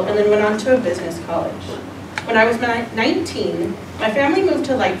High School and then went on to a business college. When I was 19, my family moved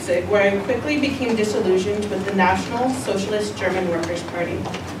to Leipzig, where I quickly became disillusioned with the National Socialist German Workers' Party,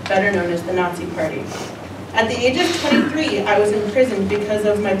 better known as the Nazi Party. At the age of 23, I was imprisoned because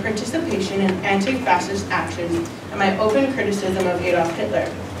of my participation in anti-fascist actions and my open criticism of Adolf Hitler.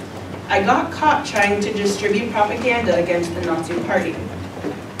 I got caught trying to distribute propaganda against the Nazi Party.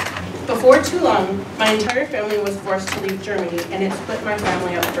 Before too long, my entire family was forced to leave Germany, and it split my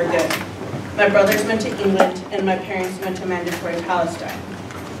family up for good. My brothers went to England, and my parents went to Mandatory Palestine.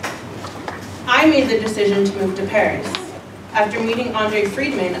 I made the decision to move to Paris. After meeting Andre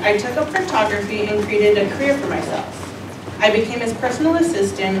Friedman, I took up photography and created a career for myself. I became his personal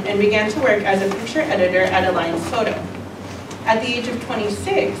assistant and began to work as a picture editor at Alliance Photo. At the age of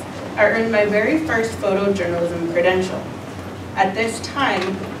 26, I earned my very first photojournalism credential. At this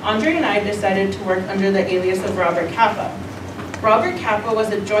time, Andre and I decided to work under the alias of Robert Capa. Robert Capa was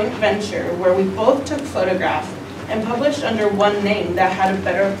a joint venture where we both took photographs and published under one name that had a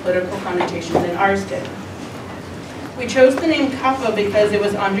better political connotation than ours did. We chose the name Capa because it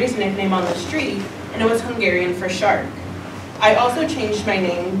was Andre's nickname on the street, and it was Hungarian for shark. I also changed my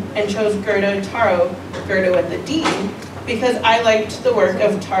name and chose Gerda Taro, Gerda with a D, because I liked the work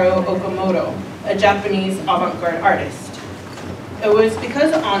of Taro Okamoto, a Japanese avant-garde artist. It was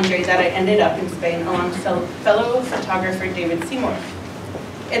because of Andre that I ended up in Spain alongside fellow photographer David Seymour.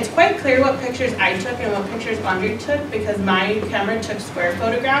 It's quite clear what pictures I took and what pictures Andre took because my camera took square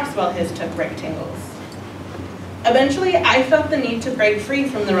photographs while his took rectangles. Eventually, I felt the need to break free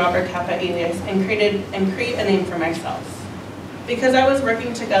from the Robert Capa alias and create a name for myself. Because I was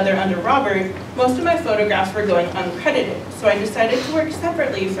working together under Robert, most of my photographs were going uncredited, so I decided to work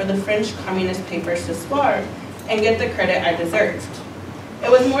separately for the French communist paper Ce Soir and get the credit I deserved. It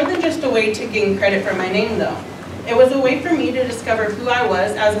was more than just a way to gain credit for my name, though. It was a way for me to discover who I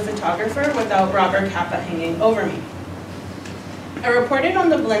was as a photographer without Robert Capa hanging over me. I reported on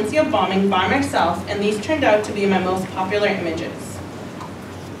the Valencia bombing by myself, and these turned out to be my most popular images.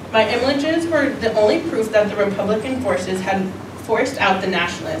 My images were the only proof that the Republican forces had forced out the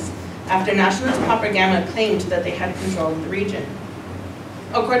nationalists after nationalist propaganda claimed that they had control of the region.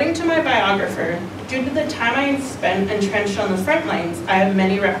 According to my biographer, due to the time I had spent entrenched on the front lines, I have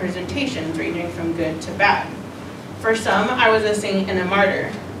many representations ranging from good to bad. For some, I was a saint and a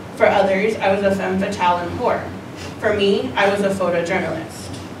martyr. For others, I was a femme fatale and whore. For me, I was a photojournalist.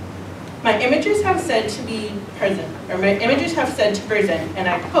 My images have said to present, and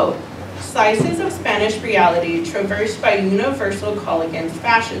I quote, slices of Spanish reality traversed by a universal call against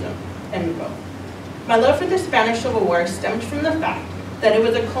fascism, end quote. My love for the Spanish Civil War stemmed from the fact that it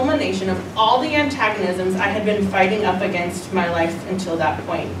was a culmination of all the antagonisms I had been fighting up against my life until that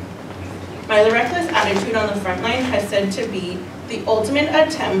point. My reckless attitude on the front line has said to be the ultimate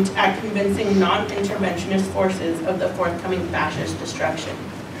attempt at convincing non-interventionist forces of the forthcoming fascist destruction.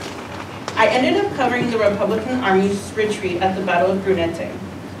 I ended up covering the Republican Army's retreat at the Battle of Brunete.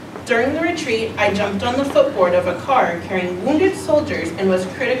 During the retreat, I jumped on the footboard of a car carrying wounded soldiers and was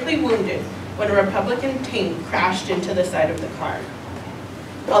critically wounded when a Republican tank crashed into the side of the car.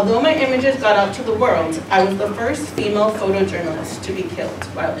 Although my images got out to the world, I was the first female photojournalist to be killed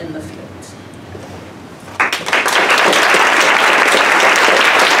while in the field.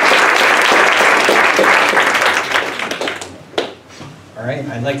 All right,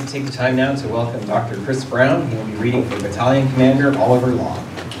 I'd like to take the time now to welcome Dr. Chris Brown. He will be reading for Battalion Commander Oliver Long.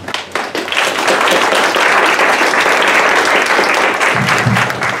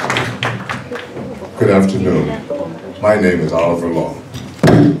 Good afternoon. My name is Oliver Long.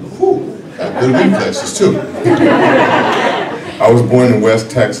 Got good reflexes too. I was born in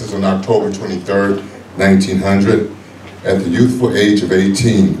West Texas on October 23rd, 1900. At the youthful age of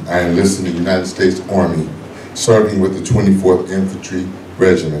 18, I enlisted in the United States Army, serving with the 24th Infantry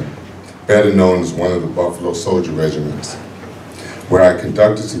Regiment, better known as one of the Buffalo Soldier Regiments, where I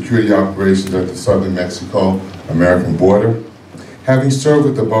conducted security operations at the southern Mexico-American border. Having served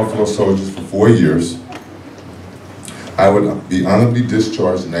with the Buffalo Soldiers for 4 years, I would be honorably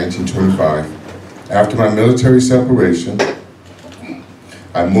discharged in 1925. After my military separation,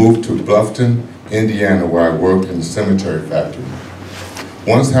 I moved to Bluffton, Indiana, where I worked in the cemetery factory.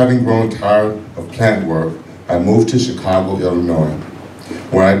 Once having grown tired of plant work, I moved to Chicago, Illinois,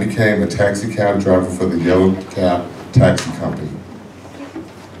 where I became a taxi cab driver for the Yellow Cab Taxi Company.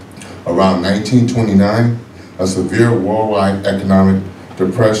 Around 1929, a severe worldwide economic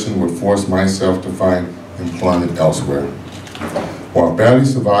depression would force myself to find employment elsewhere. While barely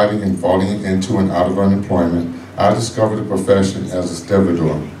surviving and falling into and out of unemployment, I discovered a profession as a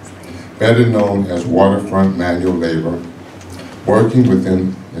stevedore, better known as waterfront manual labor, working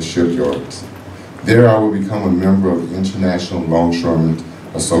within the shipyards. There I would become a member of the International Longshoremen's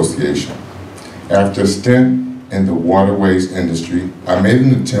Association. After a stint in the waterways industry, I made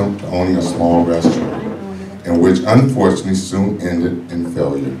an attempt to owning a small restaurant, in which unfortunately soon ended in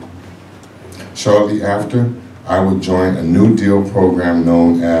failure. Shortly after, I would join a New Deal program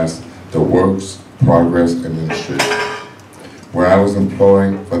known as the Works Progress Administration, where I was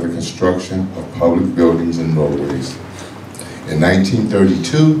employed for the construction of public buildings and roadways. In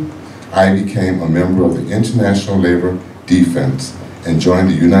 1932, I became a member of the International Labor Defense and joined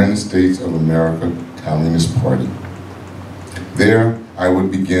the United States of America Communist Party. There, I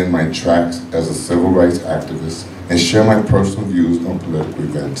would begin my tracks as a civil rights activist and share my personal views on political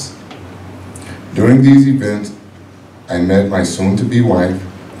events. During these events, I met my soon-to-be wife,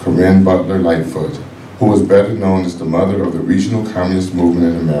 Corinne Butler Lightfoot, who was better known as the mother of the regional communist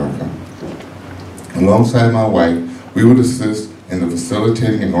movement in America. Alongside my wife, we would assist in the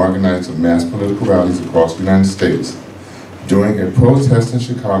facilitating and organizing of mass political rallies across the United States. During a protest in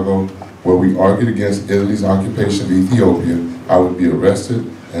Chicago, where we argued against Italy's occupation of Ethiopia, I would be arrested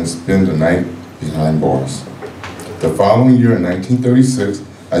and spend the night behind bars. The following year, in 1936,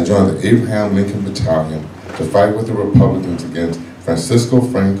 I joined the Abraham Lincoln Battalion to fight with the Republicans against Francisco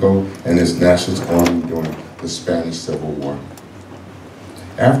Franco and his nationalist army during the Spanish Civil War.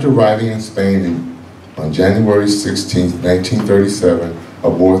 After arriving in Spain on January 16, 1937,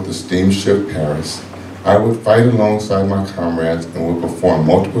 aboard the steamship Paris, I would fight alongside my comrades and would perform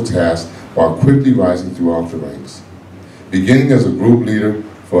multiple tasks while quickly rising throughout the ranks. Beginning as a group leader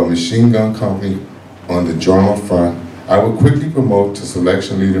for a machine gun company on the German front, I would quickly promote to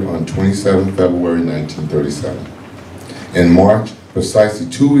selection leader on 27 February 1937. In March, precisely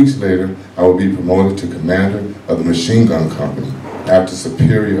 2 weeks later, I would be promoted to commander of the machine gun company after a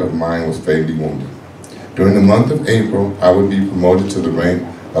superior of mine was fatally wounded. During the month of April, I would be promoted to the rank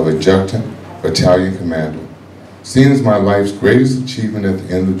of adjutant battalion commander. Seeing as my life's greatest achievement at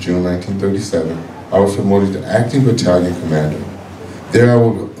the end of June 1937, I was promoted to acting battalion commander. There I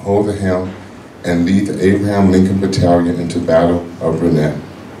would hold the helm and lead the Abraham Lincoln Battalion into Battle of Burnett.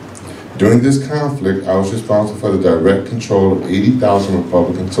 During this conflict, I was responsible for the direct control of 80,000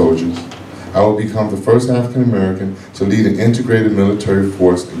 Republican soldiers. I would become the first African American to lead an integrated military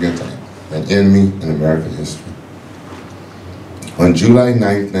force against an enemy in American history. On July 9,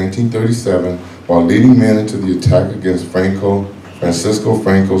 1937, while leading men into the attack against Francisco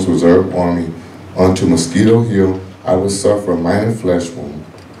Franco's reserve army onto Mosquito Hill, I would suffer a minor flesh wound.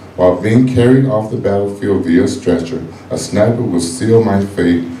 While being carried off the battlefield via stretcher, a sniper would seal my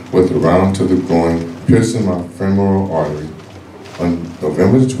fate with a round to the groin, piercing my femoral artery. On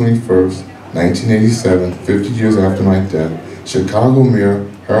November the 21st, 1987, 50 years after my death, Chicago Mayor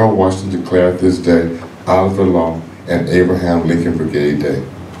Harold Washington declared this day Oliver Law and Abraham Lincoln Brigade Day.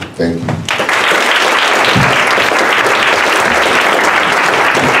 Thank you.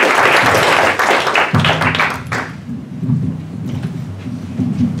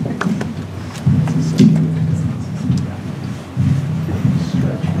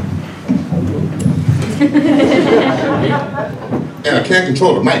 And I can't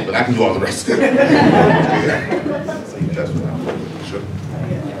control the mic, but I can do all the rest. That's what I'm sure.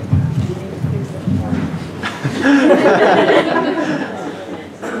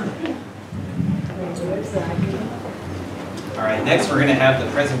 All right, next we're going to have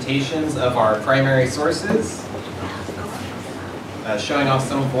the presentations of our primary sources, showing off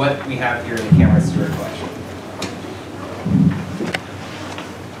some of what we have here in the camera steward collection.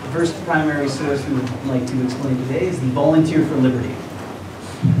 The first primary source we would like to explain today is the Volunteer for Liberty.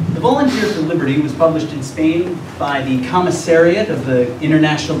 The Volunteer for Liberty was published in Spain by the Commissariat of the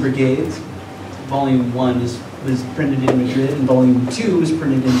International Brigades. Volume 1 is was printed in Madrid, and volume 2 was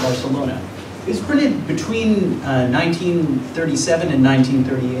printed in Barcelona. It was printed between 1937 and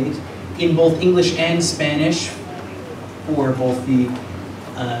 1938 in both English and Spanish for both the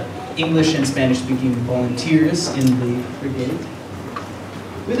English and Spanish-speaking volunteers in the brigade.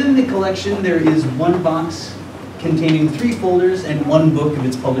 Within the collection, there is one box containing 3 folders and 1 book of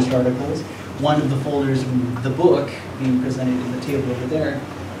its published articles. One of the folders from the book being presented in the table over there.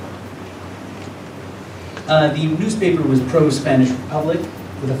 The newspaper was pro-Spanish Republic,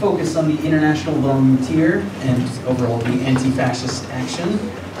 with a focus on the international volunteer and overall the anti-fascist action.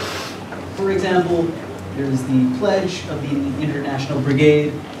 For example, there's the pledge of the International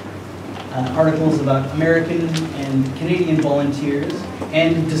Brigade, articles about American and Canadian volunteers,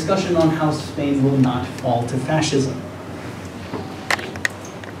 and discussion on how Spain will not fall to fascism.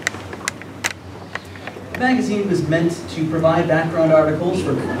 The magazine was meant to provide background articles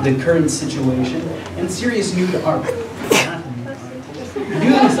for the current situation and serious news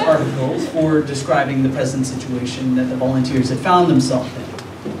articles for describing the present situation that the volunteers had found themselves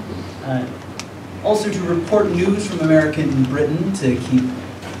in. Also to report news from American Britain to keep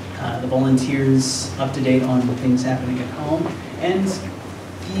the volunteers up to date on things happening at home. And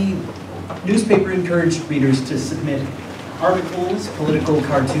the newspaper encouraged readers to submit articles, political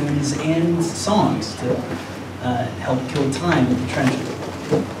cartoons, and songs to help kill time in the trenches.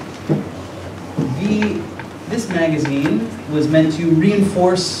 This magazine was meant to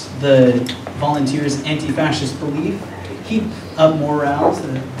reinforce the volunteers' anti-fascist belief, keep up morale so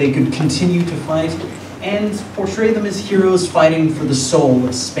that they could continue to fight, and portray them as heroes fighting for the soul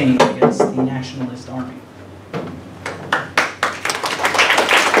of Spain against the nationalist army.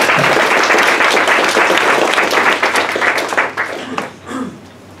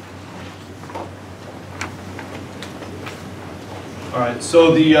 Alright,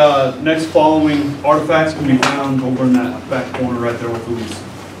 so the next following artifacts can be found over in that back corner right there with Louise.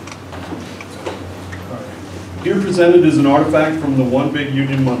 Here presented is an artifact from the One Big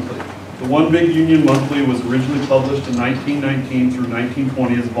Union Monthly. The One Big Union Monthly was originally published in 1919 through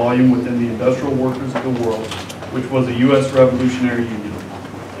 1920 as a volume within the Industrial Workers of the World, which was a U.S. Revolutionary Union.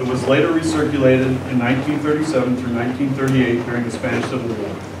 It was later recirculated in 1937 through 1938 during the Spanish Civil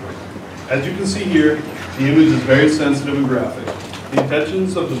War. As you can see here, the image is very sensitive and graphic. The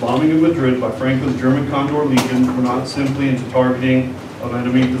intentions of the bombing of Madrid by Franco's German Condor Legion were not simply into targeting of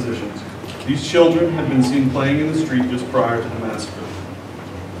enemy positions. These children had been seen playing in the street just prior to the massacre.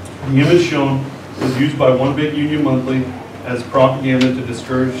 The image shown was used by One Big Union Monthly as propaganda to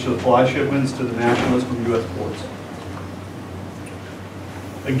discourage supply shipments to the nationalists from U.S. ports.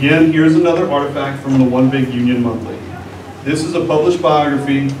 Again, here's another artifact from the One Big Union Monthly. This is a published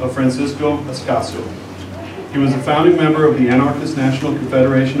biography of Francisco Escasio. He was a founding member of the Anarchist National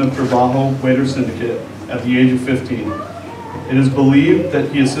Confederation of Trabajo Waiter Syndicate at the age of 15. It is believed that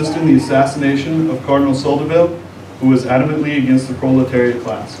he assisted in the assassination of Cardinal Soldeville, who was adamantly against the proletariat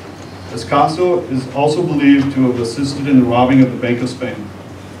class. Escasio is also believed to have assisted in the robbing of the Bank of Spain.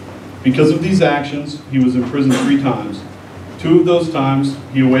 Because of these actions, he was imprisoned 3 times. 2 of those times,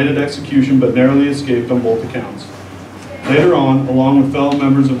 he awaited execution but narrowly escaped on both accounts. Later on, along with fellow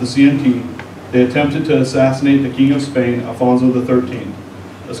members of the CNT, they attempted to assassinate the King of Spain, Alfonso XIII.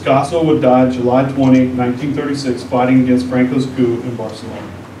 Escasio would die July 20, 1936, fighting against Franco's coup in Barcelona.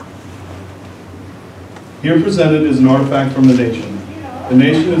 Here presented is an artifact from The Nation. The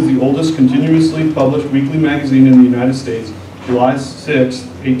Nation is the oldest continuously published weekly magazine in the United States, July 6,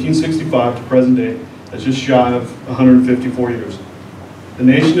 1865 to present day. That's just shy of 154 years. The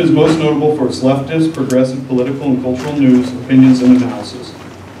Nation is most notable for its leftist, progressive, political, and cultural news, opinions, and analysis.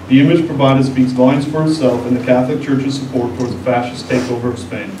 The image provided speaks volumes for itself and the Catholic Church's support towards the fascist takeover of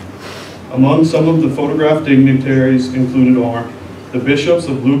Spain. Among some of the photographed dignitaries included are the bishops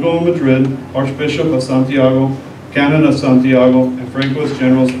of Lugo and Madrid, Archbishop of Santiago, Canon of Santiago, and Francoist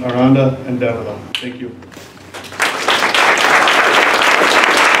generals Aranda and Davila. Thank you.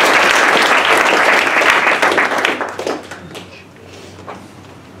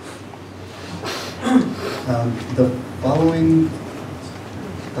 The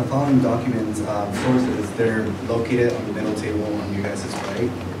following documents, sources, they're located on the middle table on you guys'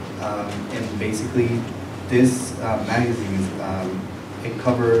 right. And basically, this magazine, it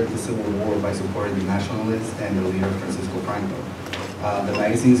covered the Civil War by supporting the nationalists and the leader Francisco Franco. The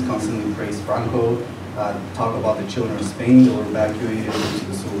magazines constantly praised Franco, talk about the children of Spain that were evacuated into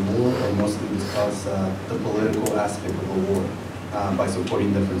the Civil War, or mostly discuss the political aspect of the war by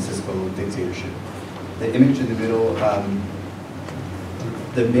supporting the Francisco dictatorship. The image in the middle,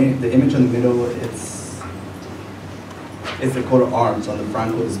 the image in the middle, It's the coat of arms on the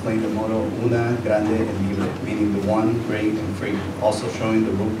Franco displaying the motto Una, Grande, and Libre, meaning the one, great, and free, also showing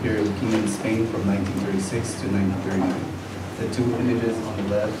the rule period of King in Spain from 1936 to 1939. The two images on the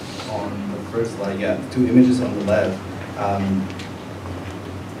left, on the first slide, the two images on the left,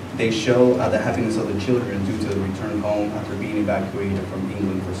 they show the happiness of the children due to the return home after being evacuated from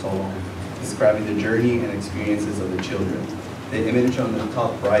England for so long, describing the journey and experiences of the children. The image on the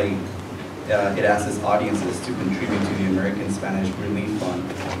top right, it asks audiences to contribute to the American Spanish Relief Fund,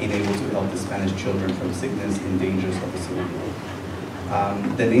 being able to help the Spanish children from sickness and dangers of the Civil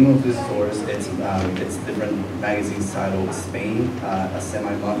War. The name of this source, it's different magazines titled Spain, a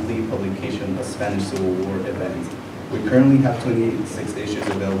semi-monthly publication of Spanish Civil War events. We currently have 26 issues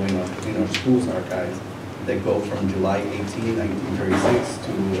available in our school's archives that go from July 18, 1936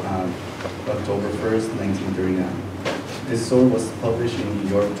 to October 1st, 1939. This source was published in New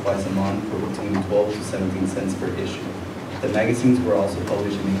York twice a month for between 12 to 17 cents per issue. The magazines were also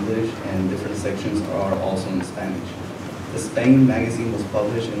published in English, and different sections are also in Spanish. The Spain magazine was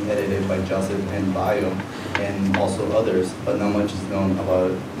published and edited by Joseph N. Bayo and also others, but not much is known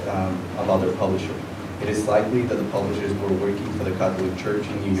about their publisher. It is likely that the publishers were working for the Catholic Church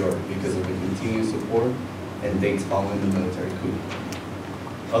in New York because of the continued support and dates following the military coup.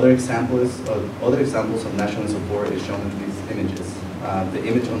 Other examples of national support is shown in these images. The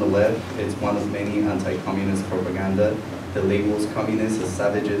image on the left is one of many anti-communist propaganda that labels communists as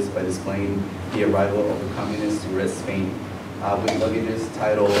savages by displaying the arrival of the communists to red Spain, with luggages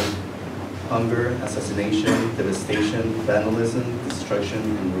titled Hunger, Assassination, Devastation, Vandalism, Destruction,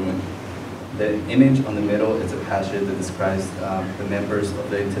 and Ruin. The image on the middle is a passage that describes the members of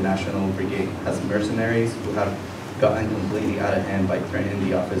the International Brigade as mercenaries who have gotten completely out of hand by threatening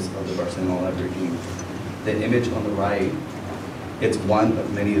the office of the Barcelona regime. The image on the right, it's one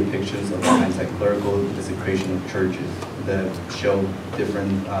of many depictions of the anti-clerical desecration of churches that show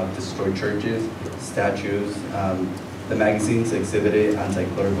different destroyed churches, statues. The magazines exhibited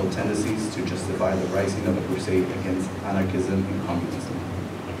anti-clerical tendencies to justify the rising of a crusade against anarchism and communism.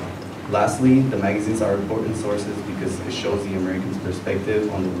 Lastly, the magazines are important sources because it shows the Americans' perspective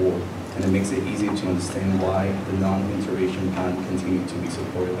on the war, and it makes it easy to understand why the non-intervention plan continued to be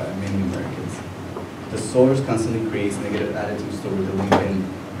supported by many Americans. The source constantly creates negative attitudes toward the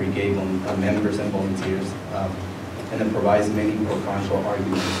Lincoln Brigade members and volunteers, and it provides many pro-Franco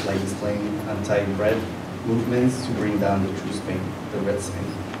arguments, like displaying anti-red movements to bring down the true Spain, the red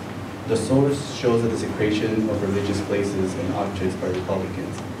Spain. The source shows the desecration of religious places and objects by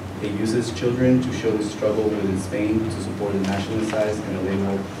Republicans. It uses children to show the struggle within Spain to support the nationalist sides and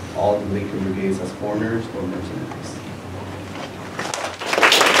label all the Lincoln brigades as foreigners or mercenaries.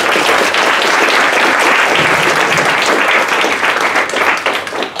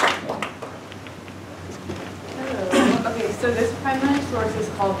 Hello. Okay, so this primary source is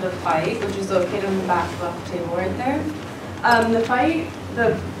called The Fight, which is located on the back left table right there. The Fight,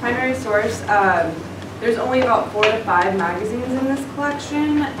 the primary source, there's only about 4 to 5 magazines in this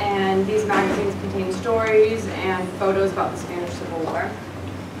collection, and these magazines contain stories and photos about the Spanish Civil War.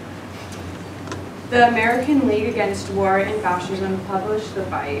 The American League Against War and Fascism published The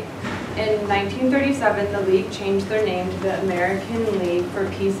Fight. In 1937, the League changed their name to the American League for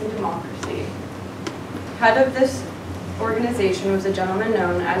Peace and Democracy. Head of this organization was a gentleman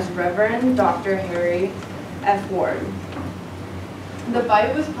known as Reverend Dr. Harry F. Ward. The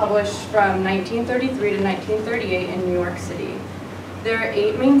Fight was published from 1933 to 1938 in New York City. There are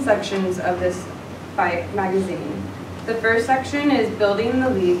 8 main sections of this Fight magazine. The first section is Building the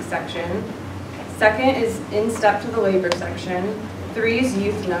League section. Second is In Step to the Labor section. 3 is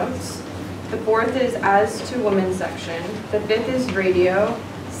Youth Notes. The 4th is As to Women section. The 5th is Radio.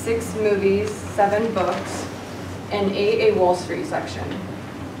 6 movies, 7 books, and 8 a Wall Street section.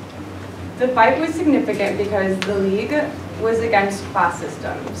 The Fight was significant because the League was against class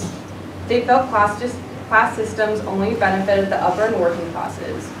systems. They felt class systems only benefited the upper and working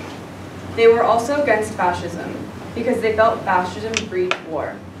classes. They were also against fascism because they felt fascism breeds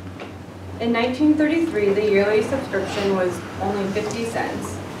war. In 1933, the yearly subscription was only 50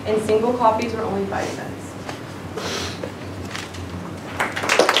 cents, and single copies were only 5 cents.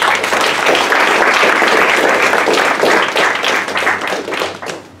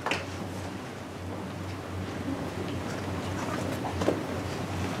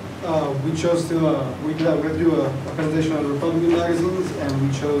 We chose to we're going to do a presentation on Republican magazines, and we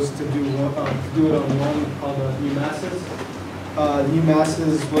chose to do it on one called New Masses. New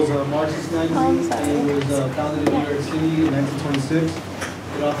Masses was a Marxist magazine, and it was founded in New York City in 1926.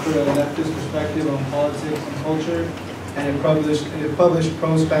 It offered a leftist perspective on politics and culture, and it published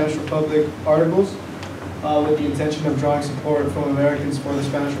pro-Spanish Republic articles. with the intention of drawing support from Americans for the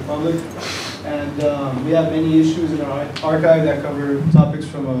Spanish Republic. And we have many issues in our archive that cover topics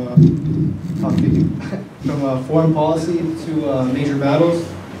from foreign policy to major battles.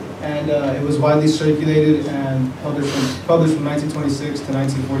 And it was widely circulated and published from 1926 to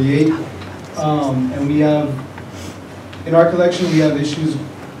 1948. And we have, in our collection, we have issues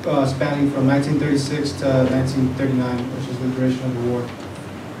spanning from 1936 to 1939, which is the duration of the war.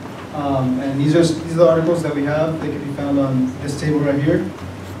 And these are the articles that we have. They can be found on this table right here.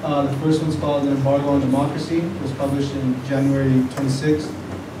 The first one's called "An Embargo on Democracy." It was published in January 26,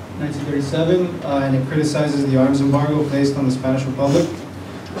 1937, and it criticizes the arms embargo placed on the Spanish Republic.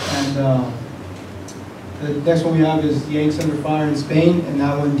 And the next one we have is "Yanks Under Fire in Spain," and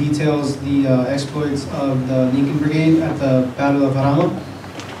that one details the exploits of the Lincoln Brigade at the Battle of Jarama.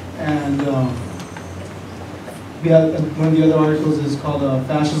 And we have one of the other articles is called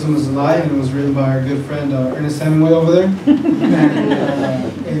 "Fascism is a Lie," and it was written by our good friend Ernest Hemingway over there.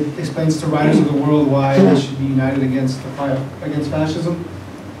 And it explains to writers of the world why they should be united against fascism.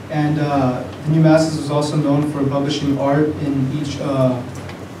 And the New Masses is also known for publishing art in each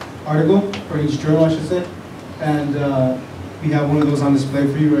article, or each journal, I should say. And we have one of those on display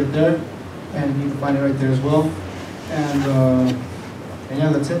for you right there, and you can find it right there as well. And yeah,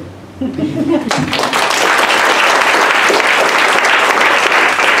 that's it. Thank you.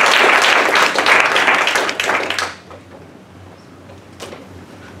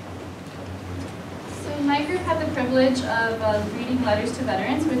 My group had the privilege of reading letters to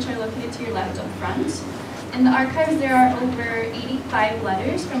veterans, which are located to your left up front. In the archives, there are over 85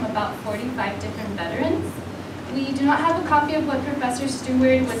 letters from about 45 different veterans. We do not have a copy of what Professor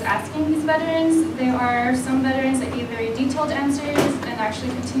Stewart was asking these veterans. There are some veterans that gave very detailed answers and actually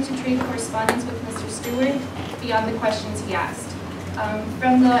continue to trade correspondence with Mr. Stewart beyond the questions he asked.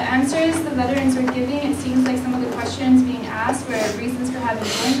 From the answers the veterans were giving, it seems like some of the questions being asked were reasons for having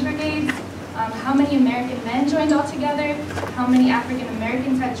joined the brigades, how many American men joined altogether, how many African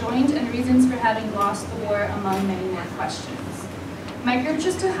Americans had joined, and reasons for having lost the war, among many more questions. My group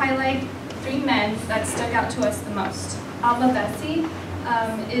chose to highlight 3 men that stuck out to us the most. Alba Bessie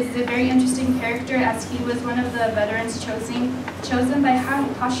is a very interesting character, as he was one of the veterans chosen by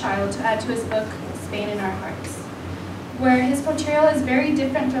Hochschild to add to his book, Spain in Our Hearts, where his portrayal is very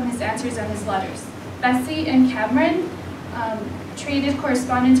different from his answers and his letters. Bessie and Cameron traded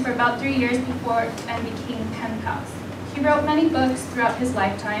correspondence for about 3 years before and became pen pals. He wrote many books throughout his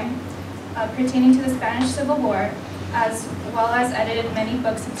lifetime pertaining to the Spanish Civil War, as well as edited many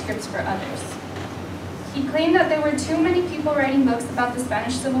books and scripts for others. He claimed that there were too many people writing books about the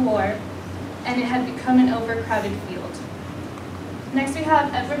Spanish Civil War, and it had become an overcrowded field. Next we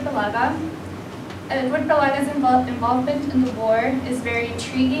have Edward Pollak. Edward Pollak's involvement in the war is very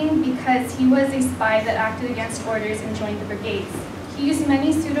intriguing because he was a spy that acted against orders and joined the brigades. He used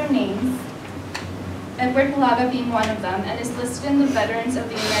many pseudonames, Edward Pollak being one of them, and is listed in the Veterans of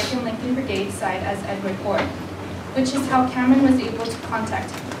the American Lincoln Brigade side as Edward Ward, which is how Cameron was able to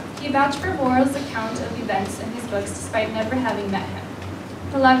contact him. He vouched for Worrell's account of events in his books despite never having met him.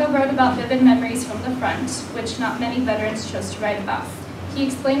 Pollak wrote about vivid memories from the front, which not many veterans chose to write about. He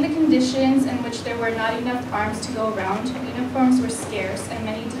explained the conditions in which there were not enough arms to go around, uniforms were scarce, and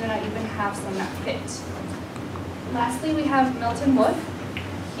many did not even have some that fit. Lastly, we have Milton Wolfe.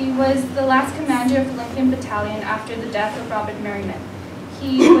 He was the last commander of the Lincoln Battalion after the death of Robert Merriman.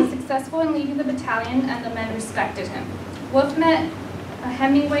 He was successful in leading the battalion, and the men respected him. Wolfe met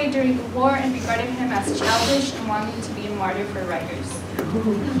Hemingway during the war and regarded him as childish and wanting to be a martyr for writers.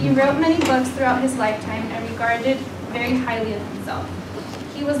 He wrote many books throughout his lifetime and regarded very highly of himself.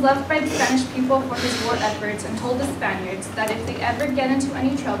 He was loved by the Spanish people for his war efforts and told the Spaniards that if they ever get into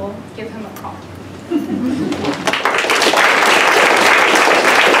any trouble, give him a call.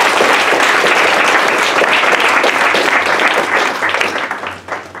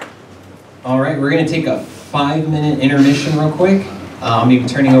 All right, we're going to take a 5-minute intermission real quick. I'm going to be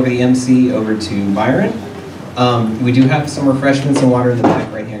turning over the MC over to Byron. We do have some refreshments and water in the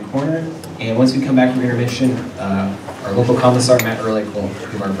back right-hand corner. And once we come back from intermission, our local commissar, Matt Ehrlich, will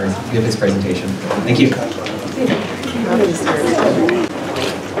give his presentation. Thank you.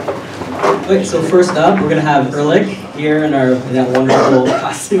 Okay, so first up, we're going to have Ehrlich here in that wonderful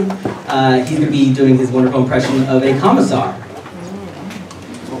costume. He's going to be doing his wonderful impression of a commissar.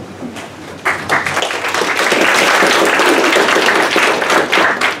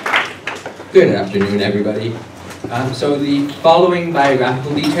 Good afternoon, everybody. So the following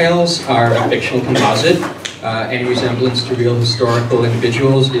biographical details are a fictional composite. Any resemblance to real historical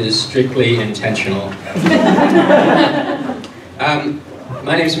individuals is strictly intentional.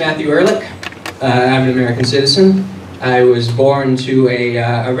 My name is Matthew Ehrlich. I'm an American citizen. I was born to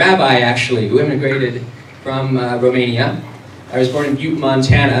a rabbi, actually, who immigrated from Romania. I was born in Butte,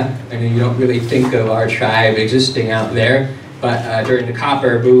 Montana. I know you don't really think of our tribe existing out there, but during the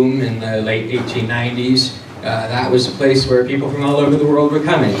copper boom in the late 1890s, that was a place where people from all over the world were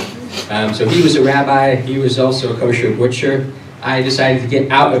coming. So he was a rabbi, he was also a kosher butcher. I decided to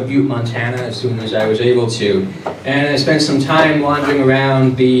get out of Butte, Montana as soon as I was able to. And I spent some time wandering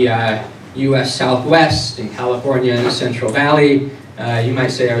around the US Southwest, in California, in the Central Valley. You might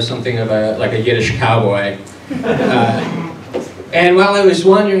say I was something of like a Yiddish cowboy. And while I was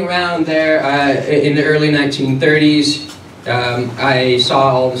wandering around there in the early 1930s, I saw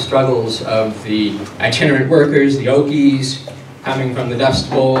all the struggles of the itinerant workers, the Okies, coming from the Dust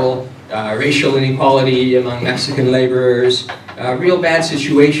Bowl, racial inequality among Mexican laborers, real bad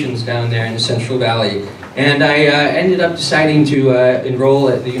situations down there in the Central Valley. And I ended up deciding to enroll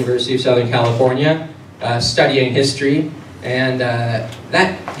at the University of Southern California, studying history, and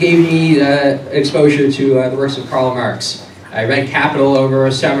that gave me exposure to the works of Karl Marx. I read Capital over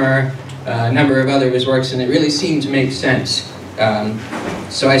a summer, a number of other of his works, and it really seemed to make sense.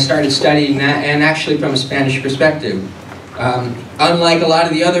 So I started studying that, and actually from a Spanish perspective. Unlike a lot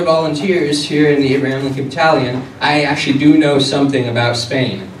of the other volunteers here in the Abraham Lincoln Battalion, I actually do know something about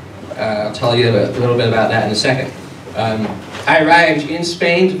Spain. I'll tell you a little bit about that in a second. I arrived in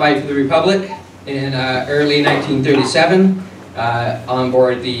Spain to fight for the Republic in early 1937 on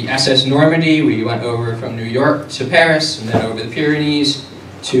board the SS Normandy. We went over from New York to Paris and then over the Pyrenees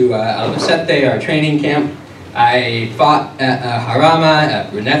to Albacete, our training camp. I fought at Jarama,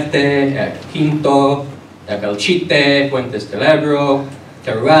 at Brunete, at Quinto, at Belchite, Fuentes del Ebro,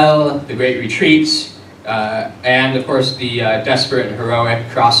 Teruel, the Great Retreats, and of course the desperate and heroic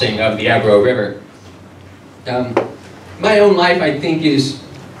crossing of the Ebro River. My own life, I think, is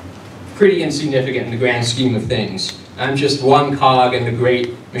pretty insignificant in the grand scheme of things. I'm just one cog in the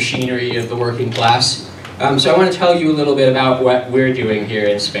great machinery of the working class. So I want to tell you a little bit about what we're doing here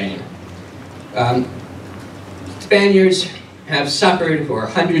in Spain. Spaniards have suffered for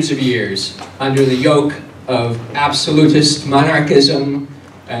hundreds of years under the yoke of absolutist monarchism,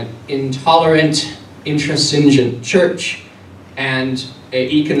 an intolerant, intransigent church, and an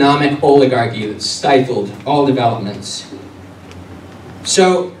economic oligarchy that stifled all developments.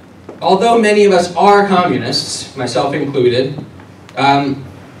 So, although many of us are communists, myself included,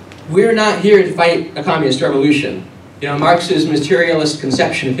 we're not here to fight a communist revolution. You know, Marx's materialist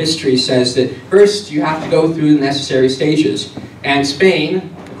conception of history says that first you have to go through the necessary stages. And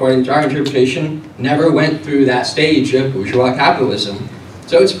Spain, according to our interpretation, never went through that stage of bourgeois capitalism.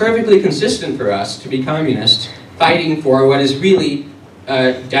 So it's perfectly consistent for us to be communist, fighting for what is really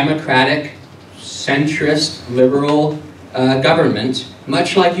a democratic, centrist, liberal government,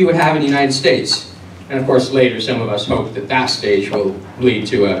 much like you would have in the United States. And of course, later, some of us hope that that stage will lead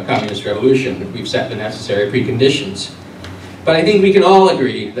to a communist revolution if we've set the necessary preconditions. But I think we can all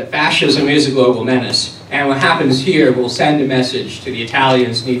agree that fascism is a global menace, and what happens here will send a message to the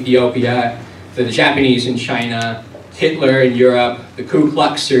Italians in Ethiopia, to the Japanese in China, Hitler in Europe, the Ku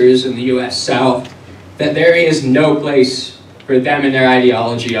Kluxers in the US South, that there is no place for them and their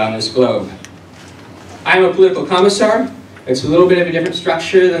ideology on this globe. I'm a political commissar. It's a little bit of a different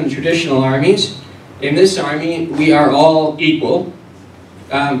structure than traditional armies. In this army, we are all equal,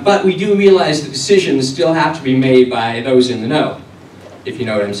 but we do realize that decisions still have to be made by those in the know, if you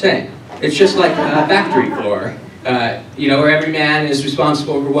know what I'm saying. It's just like a factory floor, you know, where every man is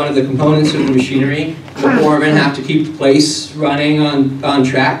responsible for one of the components of the machinery. The foremen have to keep the place running on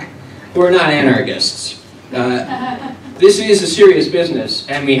track. We're not anarchists. This is a serious business,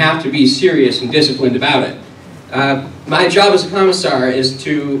 and we have to be serious and disciplined about it. My job as a commissar is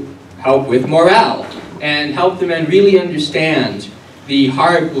to help with morale and help the men really understand the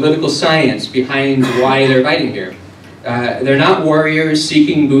hard political science behind why they're fighting here. They're not warriors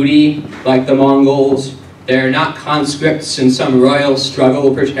seeking booty like the Mongols. They're not conscripts in some royal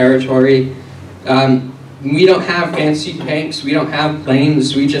struggle for territory. We don't have fancy tanks, we don't have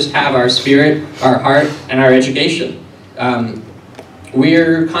planes, we just have our spirit, our heart, and our education.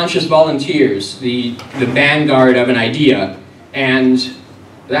 We're conscious volunteers, the vanguard of an idea, and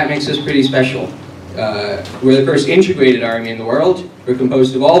that makes us pretty special. We're the first integrated army in the world. We're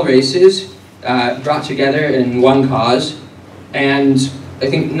composed of all races, brought together in one cause, and I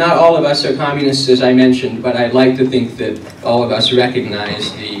think not all of us are communists, as I mentioned, but I'd like to think that all of us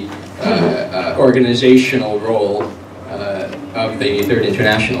recognize the organizational role of the Third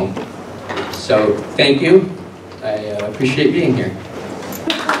International. So, thank you. I appreciate being here.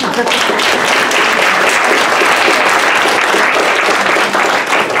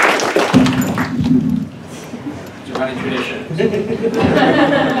 my tradition.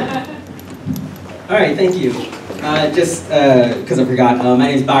 All right, thank you. Just because I forgot, my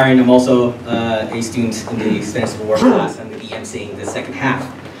name is Byron. I'm also a student in the Spanish Civil War class. I'm going to be emceeing the second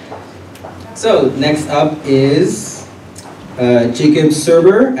half. So next up is Jacob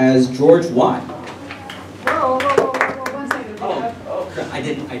Serber as George Watt. Whoa, 1 second.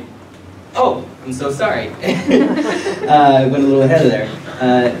 Oh, I'm so sorry. Went a little ahead of there.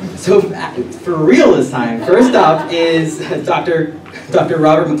 So for real this time, first up is Dr.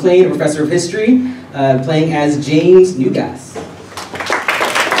 Robert McLean, a professor of history, playing as James Newgas.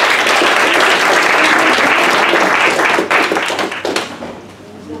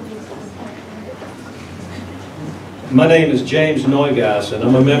 My name is James Neugas, and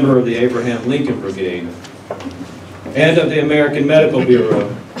I'm a member of the Abraham Lincoln Brigade and of the American Medical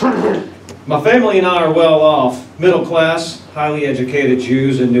Bureau. My family and I are well off, middle class, highly educated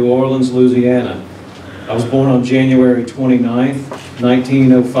Jews in New Orleans, Louisiana. I was born on January 29th,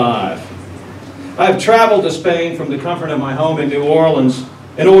 1905. I have traveled to Spain from the comfort of my home in New Orleans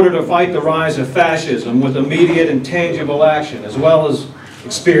in order to fight the rise of fascism with immediate and tangible action, as well as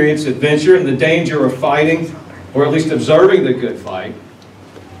experience adventure and the danger of fighting, or at least observing the good fight,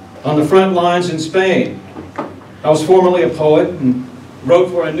 on the front lines in Spain. I was formerly a poet and wrote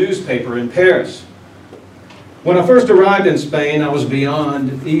for a newspaper in Paris. When I first arrived in Spain, I was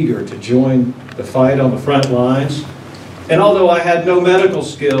beyond eager to join the fight on the front lines. And although I had no medical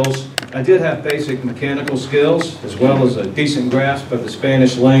skills, I did have basic mechanical skills, as well as a decent grasp of the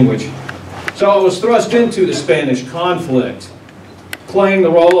Spanish language. So I was thrust into the Spanish conflict, playing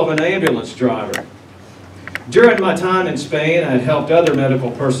the role of an ambulance driver. During my time in Spain, I had helped other medical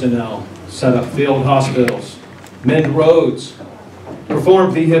personnel set up field hospitals, mend roads,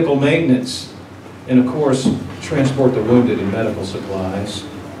 perform vehicle maintenance, and of course, transport the wounded and medical supplies.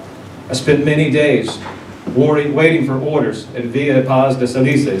 I spent many days waiting for orders at Villa Paz de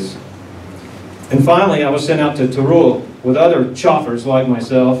Salices. And finally, I was sent out to Teruel with other choppers like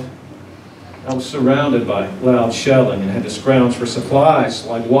myself. I was surrounded by loud shelling and had to scrounge for supplies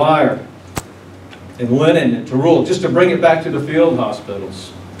like wire and linen and Teruel just to bring it back to the field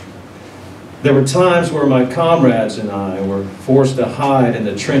hospitals. There were times where my comrades and I were forced to hide in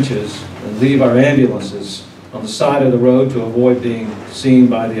the trenches and leave our ambulances on the side of the road to avoid being seen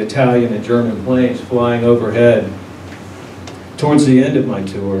by the Italian and German planes flying overhead. Towards the end of my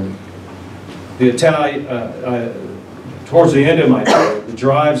tour, the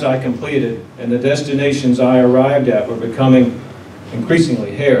drives I completed and the destinations I arrived at were becoming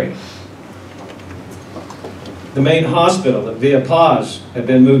increasingly hairy. The main hospital at Villa Paz had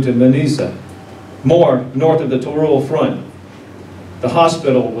been moved to Manisa, more north of the Teruel front. The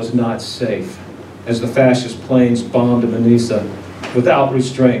hospital was not safe as the fascist planes bombed Manisa without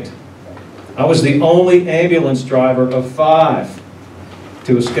restraint. I was the only ambulance driver of 5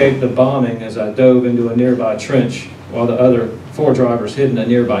 to escape the bombing as I dove into a nearby trench while the other 4 drivers hid in a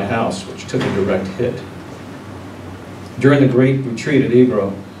nearby house, which took a direct hit. During the Great Retreat at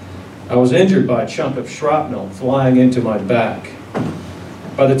Ebro, I was injured by a chunk of shrapnel flying into my back.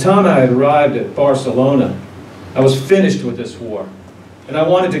 By the time I had arrived at Barcelona, I was finished with this war, and I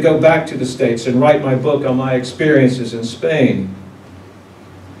wanted to go back to the States and write my book on my experiences in Spain.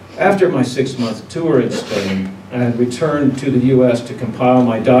 After my 6-month tour in Spain, I had returned to the U.S. to compile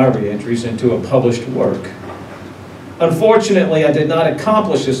my diary entries into a published work. Unfortunately, I did not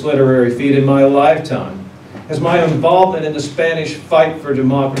accomplish this literary feat in my lifetime, as my involvement in the Spanish fight for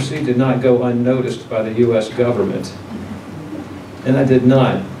democracy did not go unnoticed by the U.S. government. And I did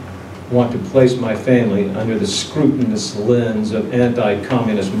not want to place my family under the scrutinous lens of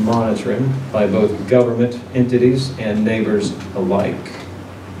anti-communist monitoring by both government entities and neighbors alike.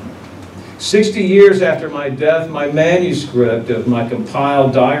 60 years after my death, my manuscript of my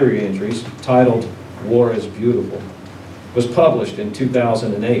compiled diary entries, titled War is Beautiful, was published in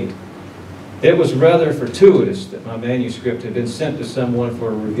 2008. It was rather fortuitous that my manuscript had been sent to someone for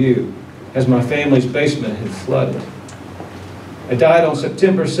a review, as my family's basement had flooded. I died on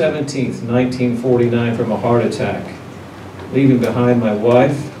September 17th, 1949 from a heart attack, leaving behind my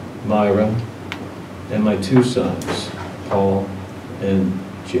wife, Myra, and my 2 sons, Paul and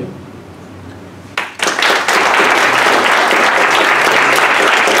Jim.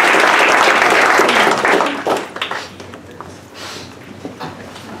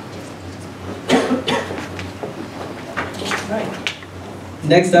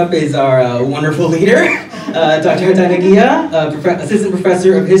 Next up is our wonderful leader, Dr. Tanagia, Assistant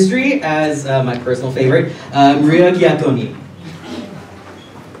Professor of History, as my personal favorite, Maria Giattoni.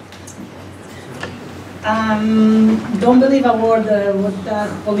 Don't believe a word what that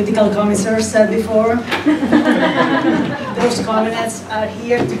political commissar said before. Those communists are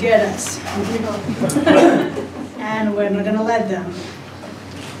here to get us. And we're not gonna let them.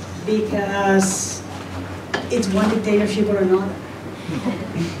 Because it's one dictatorship or another.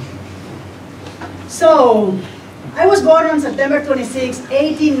 So, I was born on September 26,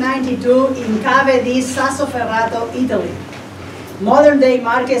 1892 in Cave di Sassoferrato, Italy. Modern-day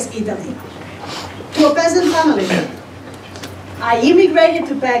Marques, Italy. To a peasant family. I immigrated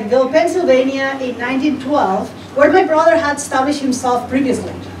to Peckville, Pennsylvania in 1912, where my brother had established himself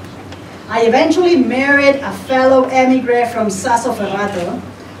previously. I eventually married a fellow emigre from Sassoferrato,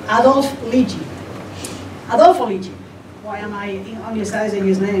 Adolfo Ligi. Why am I anglicizing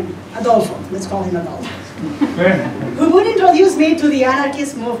his name? Adolfo, let's call him Adolfo. Who would introduce me to the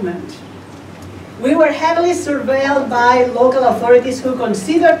anarchist movement. We were heavily surveilled by local authorities who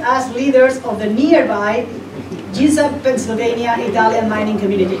considered us leaders of the nearby Giuseppe, Pennsylvania Italian mining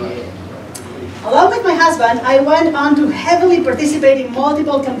community. Along with my husband, I went on to heavily participate in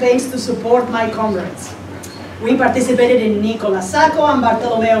multiple campaigns to support my comrades. We participated in Nicola Sacco and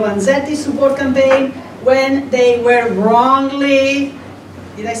Bartolomeo Vanzetti's support campaign when they were wrongly,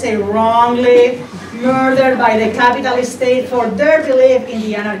 did I say wrongly, murdered by the capitalist state for their belief in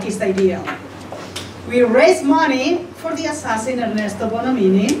the anarchist ideal. We raised money for the assassin Ernesto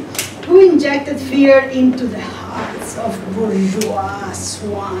Bonomini, who injected fear into the hearts of bourgeois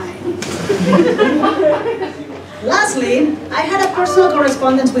swine. Lastly, I had a personal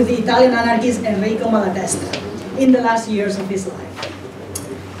correspondence with the Italian anarchist Enrico Malatesta in the last years of his life.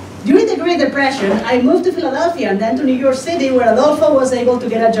 During the Great Depression, I moved to Philadelphia and then to New York City, where Adolfo was able to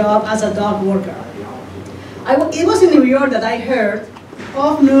get a job as a dock worker. It was in New York that I heard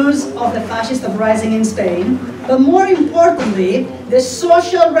of news of the fascist uprising in Spain, but more importantly, the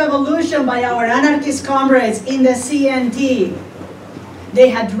social revolution by our anarchist comrades in the CNT. They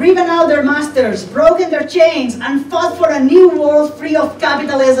had driven out their masters, broken their chains, and fought for a new world free of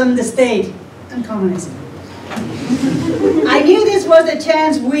capitalism, the state, and communism. I knew this was the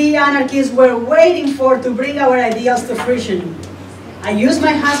chance we anarchists were waiting for to bring our ideals to fruition. I used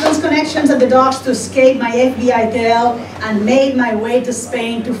my husband's connections at the docks to escape my FBI tail and made my way to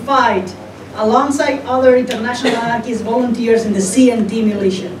Spain to fight alongside other international anarchist volunteers in the CNT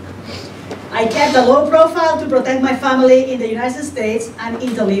militia. I kept a low profile to protect my family in the United States and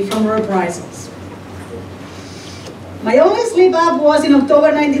Italy from reprisals. My only slip up was in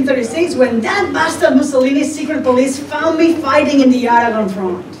October 1936 when that bastard Mussolini's secret police found me fighting in the Aragon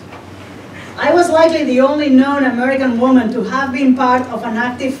front. I was likely the only known American woman to have been part of an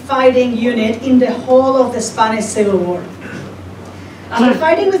active fighting unit in the whole of the Spanish Civil War. After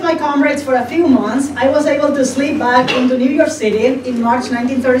fighting with my comrades for a few months, I was able to slip back into New York City in March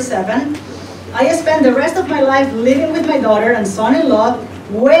 1937. I spent the rest of my life living with my daughter and son-in-law,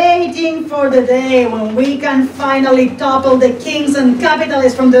 waiting for the day when we can finally topple the kings and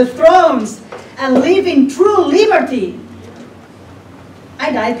capitalists from their thrones and live in true liberty.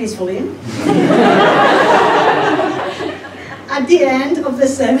 I died peacefully. At the end of the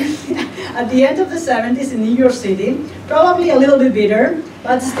 70s in New York City, probably a little bit bitter,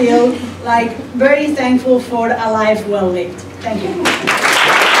 but still, like, very thankful for a life well lived. Thank you.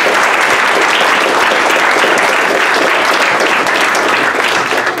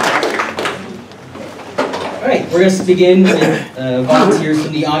 All right, we're going to begin with volunteers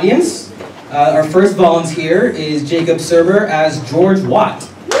from the audience. Our first volunteer is Jacob Serber as George Watt.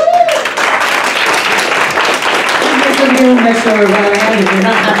 Make sure we're right ahead if you're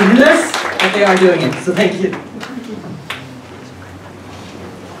not happy to do this, but they are doing it, so thank you.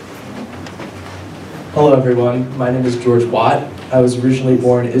 Hello everyone, my name is George Watt. I was originally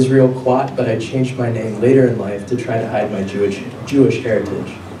born Israel Quat, but I changed my name later in life to try to hide my Jewish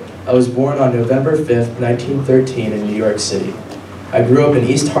heritage. I was born on November 5th, 1913 in New York City. I grew up in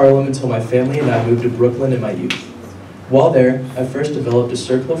East Harlem until my family and I moved to Brooklyn in my youth. While there, I first developed a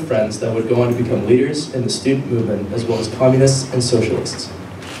circle of friends that would go on to become leaders in the student movement as well as communists and socialists.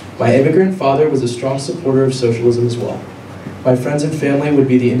 My immigrant father was a strong supporter of socialism as well. My friends and family would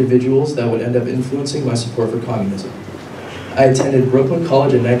be the individuals that would end up influencing my support for communism. I attended Brooklyn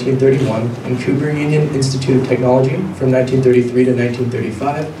College in 1931 and Cooper Union Institute of Technology from 1933 to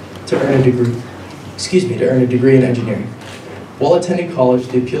 1935 to earn a degree in engineering. While attending college,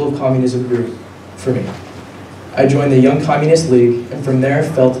 the appeal of communism grew for me. I joined the Young Communist League and from there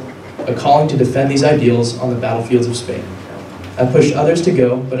felt a calling to defend these ideals on the battlefields of Spain. I pushed others to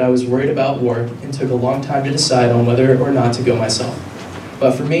go, but I was worried about war and took a long time to decide on whether or not to go myself.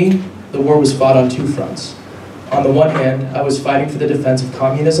 But for me, the war was fought on two fronts. On the one hand, I was fighting for the defense of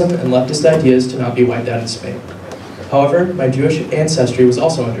communism and leftist ideas to not be wiped out in Spain. However, my Jewish ancestry was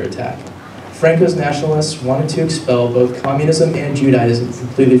also under attack. Franco's nationalists wanted to expel both communism and Judaism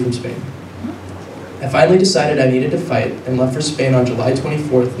completely from Spain. I finally decided I needed to fight and left for Spain on July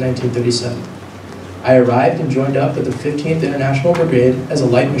 24th, 1937. I arrived and joined up with the 15th International Brigade as a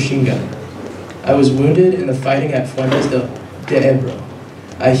light machine gunner. I was wounded in the fighting at Fuentes de Ebro.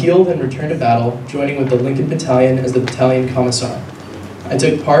 I healed and returned to battle, joining with the Lincoln Battalion as the battalion commissar. I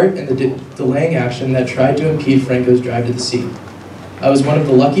took part in the delaying action that tried to impede Franco's drive to the sea. I was one of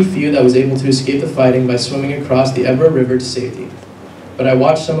the lucky few that was able to escape the fighting by swimming across the Ebro River to safety. But I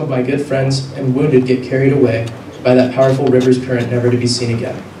watched some of my good friends and wounded get carried away by that powerful river's current, never to be seen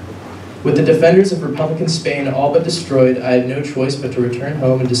again. With the defenders of Republican Spain all but destroyed, I had no choice but to return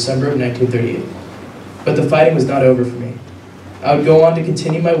home in December of 1938. But the fighting was not over for me. I would go on to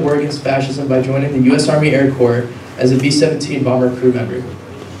continue my war against fascism by joining the U.S. Army Air Corps as a B-17 bomber crew member.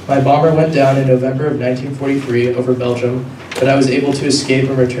 My bomber went down in November of 1943 over Belgium, but I was able to escape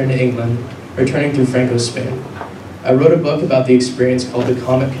and return to England, returning through Franco's Spain. I wrote a book about the experience called The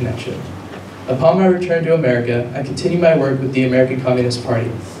Comet Connection. Upon my return to America, I continued my work with the American Communist Party.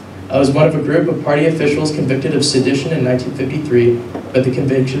 I was one of a group of party officials convicted of sedition in 1953, but the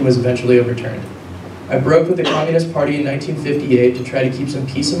conviction was eventually overturned. I broke with the Communist Party in 1958 to try to keep some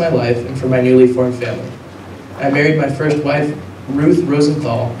peace in my life and for my newly formed family. I married my first wife, Ruth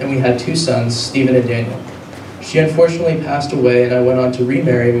Rosenthal, and we had 2 sons, Stephen and Daniel. She unfortunately passed away, and I went on to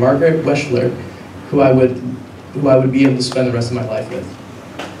remarry Margaret Weschler, who I would be able to spend the rest of my life with.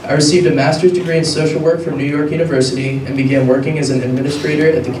 I received a master's degree in social work from New York University and began working as an administrator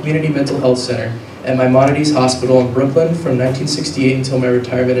at the Community Mental Health Center at Maimonides Hospital in Brooklyn from 1968 until my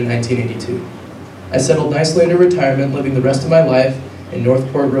retirement in 1982. I settled nicely into retirement, living the rest of my life in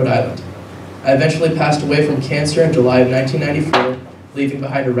Northport, Rhode Island. I eventually passed away from cancer in July of 1994, leaving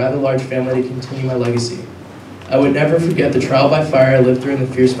behind a rather large family to continue my legacy. I would never forget the trial by fire I lived through in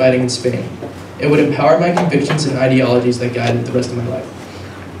the fierce fighting in Spain. It would empower my convictions and ideologies that guided the rest of my life.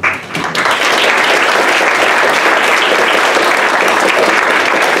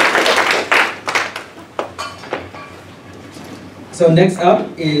 So next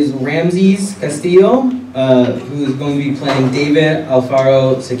up is Ramses Castillo, who is going to be playing David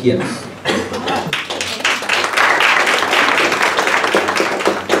Alfaro Siqueiros.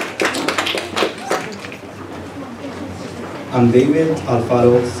 I'm David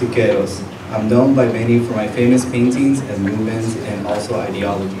Alfaro Siqueiros. I'm known by many for my famous paintings and movements and also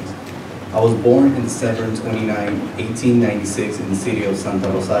ideologies. I was born in December 29, 1896 in the city of Santa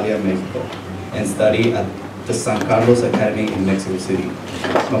Rosalia, Mexico, and studied at the San Carlos Academy in Mexico City.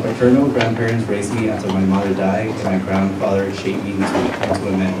 My paternal grandparents raised me after my mother died, and my grandfather shaped me into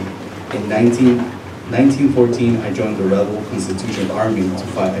a man. In 1914, I joined the rebel Constitution Army to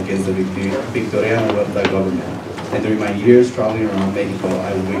fight against the Victoriano Huerta government. And during my years traveling around Mexico,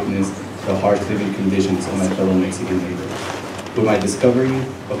 I witnessed the harsh living conditions of my fellow Mexican neighbors. With my discovery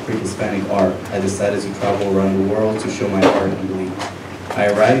of pre-Hispanic art, I decided to travel around the world to show my art and belief. I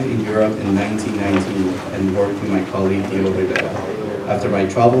arrived in Europe in 1919 and worked with my colleague Diego Rivera. After my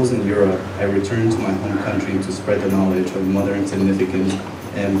travels in Europe, I returned to my home country to spread the knowledge of modern significance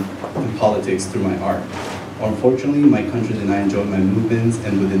and politics through my art. Unfortunately, my country did not enjoy my movements,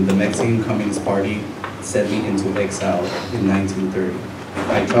 and within the Mexican Communist Party sent me into exile in 1930.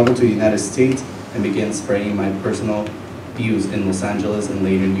 I traveled to the United States and began spreading my personal views in Los Angeles and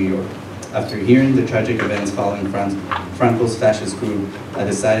later New York. After hearing the tragic events following Franco's fascist coup, I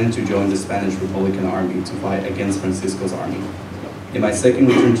decided to join the Spanish Republican Army to fight against Francisco's army. In my second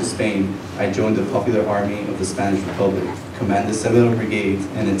return to Spain, I joined the Popular Army of the Spanish Republic, commanded 7 brigades,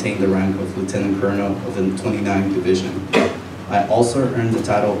 and attained the rank of Lieutenant Colonel of the 29th Division. I also earned the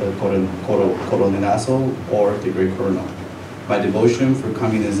title of Coronelazo, or the Great Colonel. My devotion for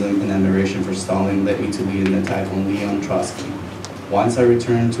communism and admiration for Stalin led me to lead an attack on Leon Trotsky. Once I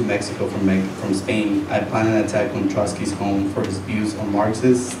returned to Mexico from Spain, I planned an attack on Trotsky's home for his views on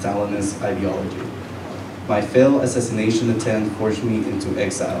Marxist, Stalinist ideology. My failed assassination attempt forced me into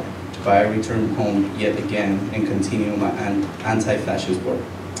exile, but I returned home yet again and continued my anti-fascist work.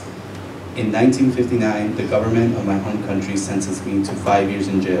 In 1959, the government of my home country sentenced me to 5 years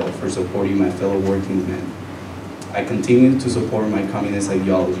in jail for supporting my fellow working men. I continued to support my communist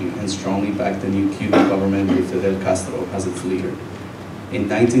ideology and strongly backed the new Cuban government with Fidel Castro as its leader. In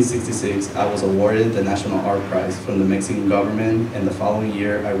 1966, I was awarded the National Art Prize from the Mexican government, and the following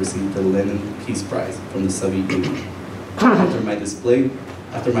year, I received the Lenin Peace Prize from the Soviet Union. After my display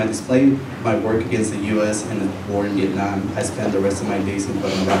After my display, my work against the U.S. and the war in Vietnam, I spent the rest of my days in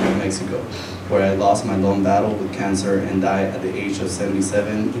Guatemala, Mexico, where I lost my lone battle with cancer and died at the age of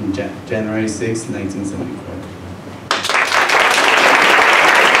 77 in January 6,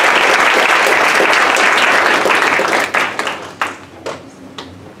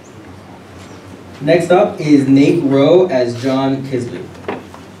 Next up is Nate Rowe as John Kisley.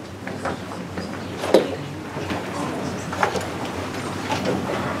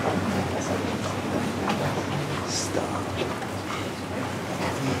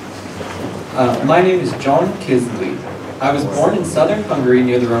 My name is John Kisley. I was born in southern Hungary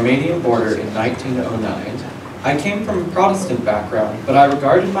near the Romanian border in 1909. I came from a Protestant background, but I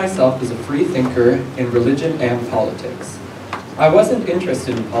regarded myself as a free thinker in religion and politics. I wasn't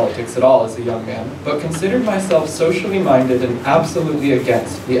interested in politics at all as a young man, but considered myself socially minded and absolutely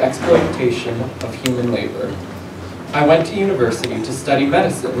against the exploitation of human labor. I went to university to study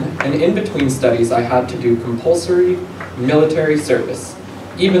medicine, and in between studies I had to do compulsory military service,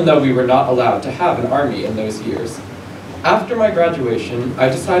 even though we were not allowed to have an army in those years. After my graduation, I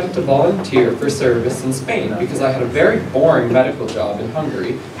decided to volunteer for service in Spain because I had a very boring medical job in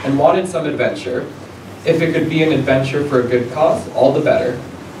Hungary and wanted some adventure. If it could be an adventure for a good cause, all the better.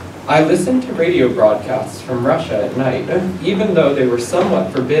 I listened to radio broadcasts from Russia at night, even though they were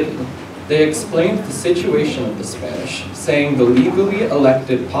somewhat forbidden. They explained the situation of the Spanish, saying the legally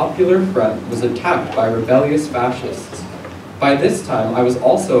elected Popular Front was attacked by rebellious fascists. By this time, I was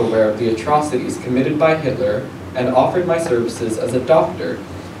also aware of the atrocities committed by Hitler and offered my services as a doctor.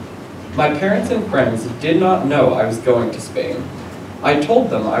 My parents and friends did not know I was going to Spain. I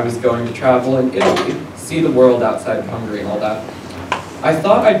told them I was going to travel in Italy, see the world outside of Hungary and all that. I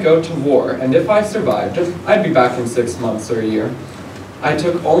thought I'd go to war, and if I survived, I'd be back in 6 months or a year. I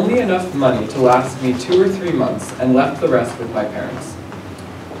took only enough money to last me 2 or 3 months and left the rest with my parents.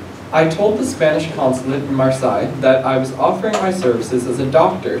 I told the Spanish consulate in Marseille that I was offering my services as a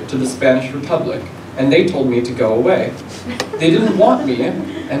doctor to the Spanish Republic, and they told me to go away. They didn't want me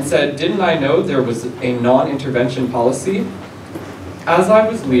and said, didn't I know there was a non-intervention policy? As I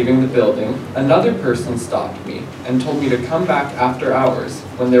was leaving the building, another person stopped me and told me to come back after hours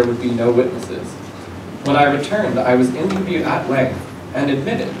when there would be no witnesses. When I returned, I was interviewed at length and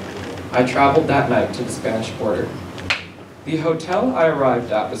admitted. I traveled that night to the Spanish border. The hotel I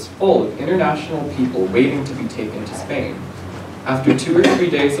arrived at was full of international people waiting to be taken to Spain. After 2 or 3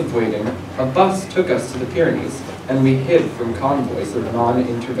 days of waiting, a bus took us to the Pyrenees, and we hid from convoys of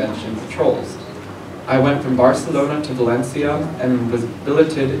non-intervention patrols. I went from Barcelona to Valencia and was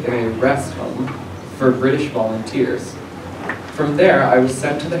billeted in a rest home for British volunteers. From there, I was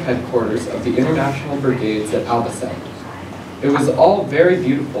sent to the headquarters of the International Brigades at Albacete. It was all very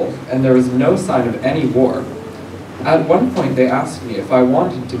beautiful, and there was no sign of any war. At one point, they asked me if I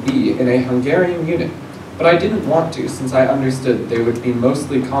wanted to be in a Hungarian unit, but I didn't want to since I understood they would be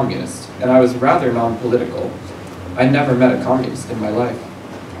mostly communist, and I was rather non-political. I never met a communist in my life.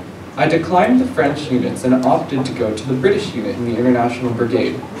 I declined the French units and opted to go to the British unit in the International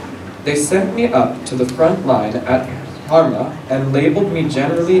Brigade. They sent me up to the front line at Parma and labeled me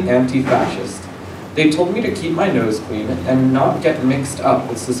generally anti-fascist. They told me to keep my nose clean and not get mixed up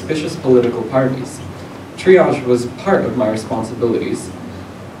with suspicious political parties. Triage was part of my responsibilities,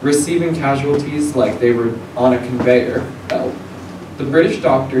 receiving casualties like they were on a conveyor belt. The British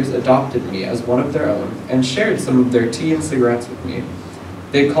doctors adopted me as one of their own and shared some of their tea and cigarettes with me.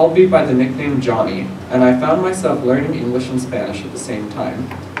 They called me by the nickname Johnny, and I found myself learning English and Spanish at the same time.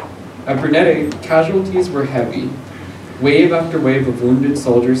 At Brunete, casualties were heavy. Wave after wave of wounded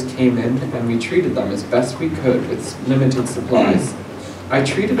soldiers came in, and we treated them as best we could with limited supplies. I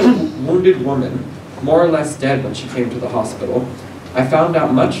treated a wounded woman, more or less dead when she came to the hospital. I found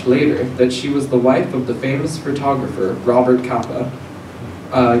out much later that she was the wife of the famous photographer Robert Capa,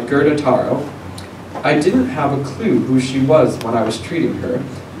 Gerda Taro. I didn't have a clue who she was when I was treating her.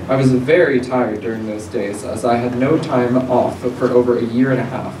 I was very tired during those days, as I had no time off for over a year and a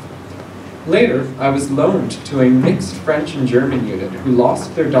half. Later, I was loaned to a mixed French and German unit who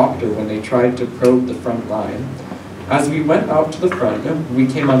lost their doctor when they tried to probe the front line. As we went out to the front, we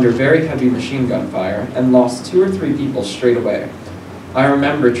came under very heavy machine gun fire and lost 2 or 3 people straight away. I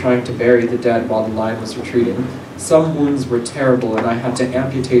remember trying to bury the dead while the line was retreating. Some wounds were terrible and I had to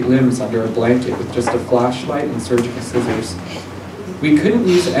amputate limbs under a blanket with just a flashlight and surgical scissors. We couldn't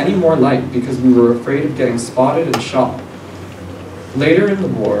use any more light because we were afraid of getting spotted and shot. Later in the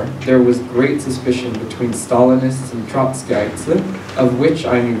war, there was great suspicion between Stalinists and Trotskyites, of which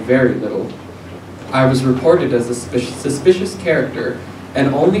I knew very little. I was reported as a suspicious character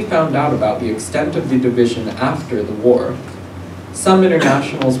and only found out about the extent of the division after the war. Some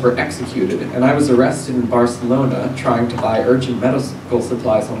internationals were executed, and I was arrested in Barcelona trying to buy urgent medical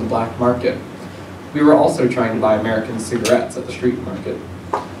supplies on the black market. We were also trying to buy American cigarettes at the street market.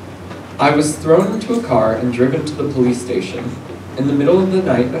 I was thrown into a car and driven to the police station. In the middle of the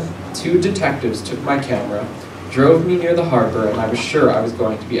night, 2 detectives took my camera, drove me near the harbor, and I was sure I was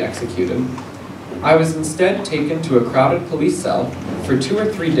going to be executed. I was instead taken to a crowded police cell for 2 or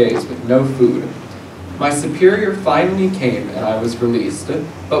 3 days with no food. My superior finally came and I was released,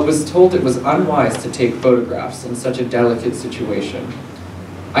 but was told it was unwise to take photographs in such a delicate situation.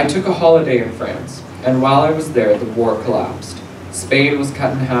 I took a holiday in France, and while I was there, the war collapsed. Spain was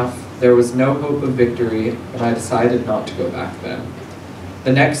cut in half, there was no hope of victory, and I decided not to go back then.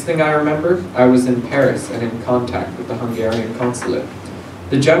 The next thing I remember, I was in Paris and in contact with the Hungarian consulate.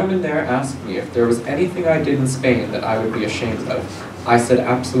 The gentleman there asked me if there was anything I did in Spain that I would be ashamed of. I said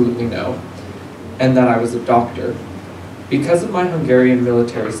absolutely no, and that I was a doctor. Because of my Hungarian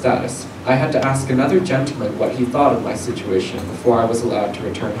military status, I had to ask another gentleman what he thought of my situation before I was allowed to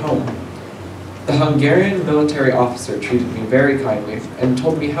return home. The Hungarian military officer treated me very kindly and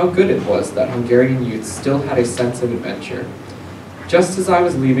told me how good it was that Hungarian youth still had a sense of adventure. Just as I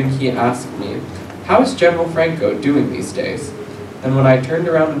was leaving, he asked me, "How is General Franco doing these days?" And when I turned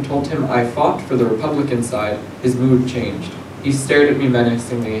around and told him I fought for the Republican side, his mood changed. He stared at me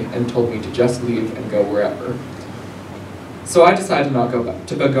menacingly and told me to just leave and go wherever. So I decided not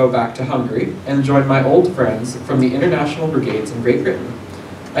to go back to Hungary and joined my old friends from the international brigades in Great Britain.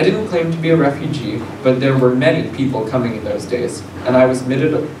 I didn't claim to be a refugee, but there were many people coming in those days, and I was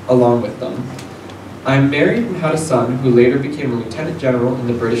admitted along with them. I am married and had a son who later became a lieutenant general in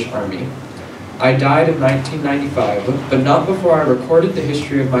the British Army. I died in 1995, but not before I recorded the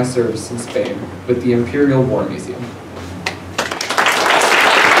history of my service in Spain with the Imperial War Museum.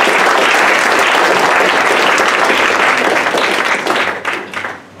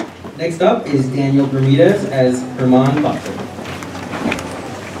 Next up is Daniel Bermudez as Herman Buckler.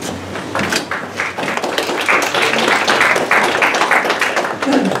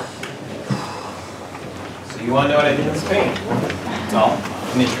 So you want to know what I did in Spain? Well,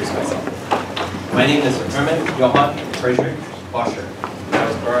 let me introduce myself. My name is Herman Johann Friedrich Boscher. I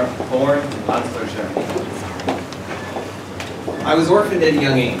was born in Landsberg, Germany. I was orphaned at a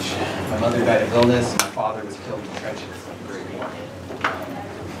young age. My mother died of illness, and my father was killed in the trenches of the Great War.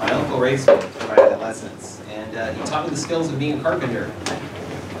 My uncle raised me through my adolescence, and he taught me the skills of being a carpenter.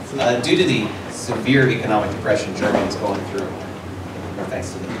 Due to the severe economic depression Germany was going through,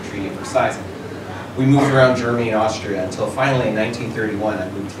 thanks to the Treaty of Versailles, we moved around Germany and Austria until finally in 1931 I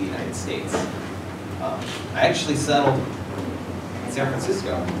moved to the United States. I actually settled in San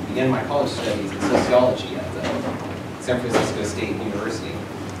Francisco and began my college studies in sociology at the San Francisco State University.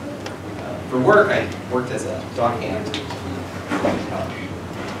 For work, I worked as a dockhand.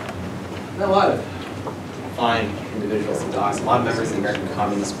 Met a lot of fine individuals and docs, a lot of members of the American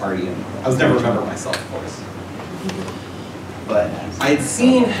Communist Party, and I was never a member myself, of course. But I had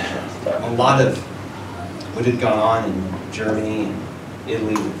seen a lot of what had gone on in Germany and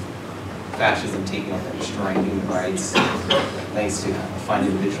Italy with fascism taking over and destroying human rights, thanks to fine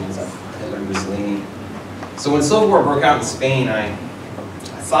individuals like Hitler and Mussolini. So when Civil War broke out in Spain, I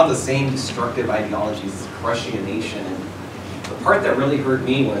saw the same destructive ideologies crushing a nation, and the part that really hurt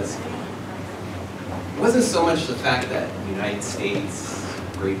me wasn't so much the fact that the United States,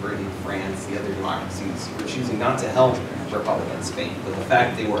 Great Britain, France, the other democracies were choosing not to help the Republic in Spain, but the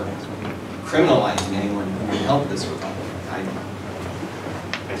fact they were criminalizing anyone who would help this Republic.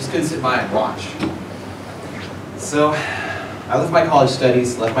 I just couldn't sit by and watch. So I left my college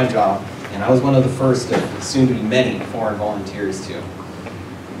studies, left my job, and I was one of the first of soon to be many foreign volunteers to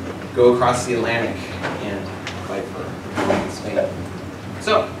go across the Atlantic and fight for Spain.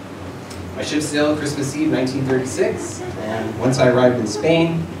 So my ship sailed Christmas Eve 1936, and once I arrived in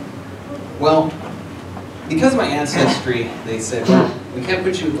Spain, well, because of my ancestry, they said, well, we can't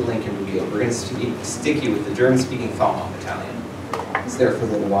put you with the Lincoln Brigade. We're going to stick you with the German-speaking Thalmann Battalion. I was there for a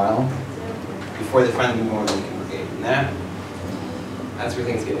little while before they finally moved on to the Lincoln Brigade. And that's where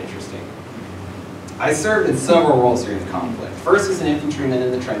things get interesting. I served in several roles during the conflict. First as an infantryman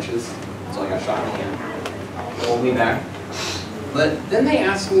in the trenches, until I got shot in the hand, pulled me back. But then they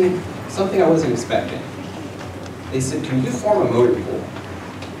asked me something I wasn't expecting. They said, can you form a motor pool?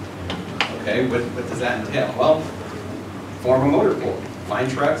 Okay, what does that entail? Well, form a motor pool. Find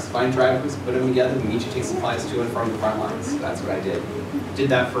trucks, find drivers, put them together, and each take supplies to and from the front lines. That's what I did. Did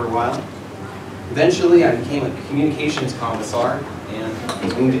that for a while. Eventually, I became a communications commissar, and I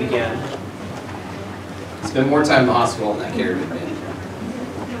was wounded again. Spent more time in the hospital than I cared to admit.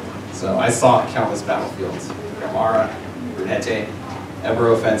 So I saw countless battlefields. Ramara, Hete,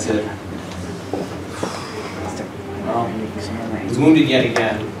 Ebro offensive. Well, was wounded yet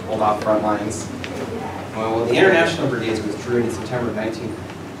again, pulled off front lines. Well, the International Brigades withdrew in September of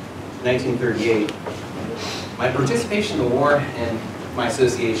 1938. My participation in the war and my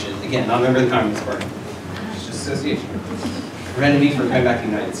association, again, not a member of the Communist Party, just association, prevented me from coming back to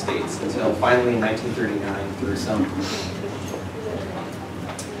the United States until finally in 1939, through some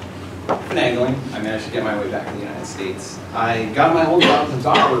finagling, I managed to get my way back to the United States. I got my old job as a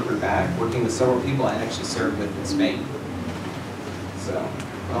dock worker back, working with several people I actually served with in Spain. So,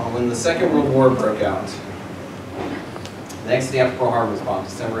 well, when the Second World War broke out, the next day after Pearl Harbor was bombed,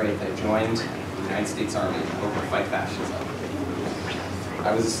 December 8th, I joined the United States Army to help fight fascism.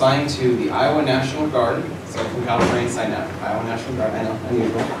 I was assigned to the Iowa National Guard, so from California, signed up. Iowa National Guard, I know,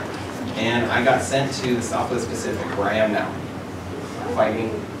 unusual. And I got sent to the Southwest Pacific, where I am now,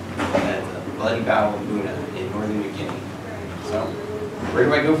 fighting at the bloody Battle of Buna in northern New Guinea. So, where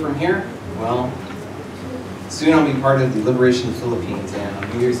do I go from here? Well, soon I'll be part of the liberation of the Philippines, and on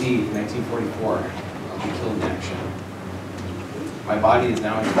New Year's Eve, 1944, I'll be killed in action. My body is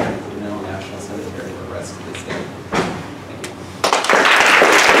now interred at the Manila National Cemetery for the rest of this day. Thank you.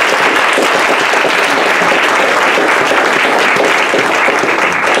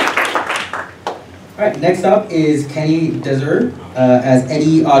 All right, next up is Kenny Deser as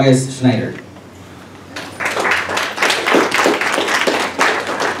Eddie August Schneider.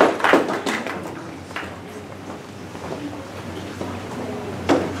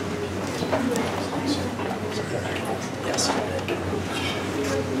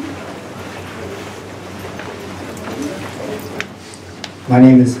 My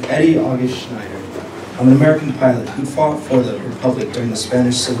name is Eddie August Schneider. I'm an American pilot who fought for the Republic during the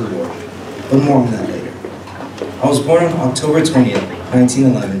Spanish Civil War, but more on that later. I was born on October 20th,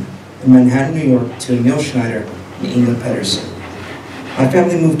 1911, in Manhattan, New York, to Emil Schneider and Inga Pedersen. My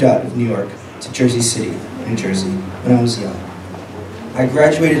family moved out of New York to Jersey City, New Jersey, when I was young. I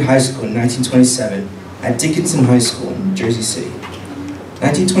graduated high school in 1927 at Dickinson High School in Jersey City.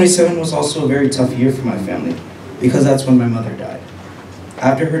 1927 was also a very tough year for my family, because that's when my mother died.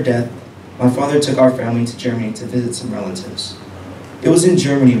 After her death, my father took our family to Germany to visit some relatives. It was in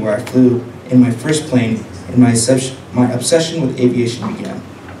Germany where I flew in my first plane and my obsession with aviation began.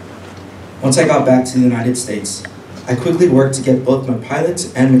 Once I got back to the United States, I quickly worked to get both my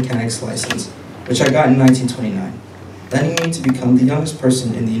pilot's and mechanic's license, which I got in 1929, landing me to become the youngest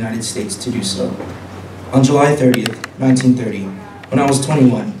person in the United States to do so. On July 30th, 1930, when I was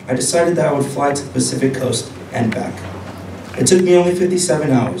 21, I decided that I would fly to the Pacific Coast and back. It took me only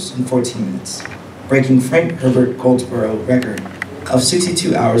 57 hours and 14 minutes, breaking Frank Herbert Goldsborough record of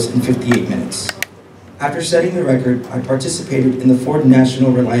 62 hours and 58 minutes. After setting the record, I participated in the Ford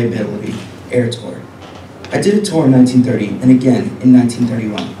National Reliability Air Tour. I did a tour in 1930 and again in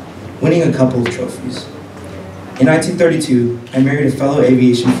 1931, winning a couple of trophies. In 1932, I married a fellow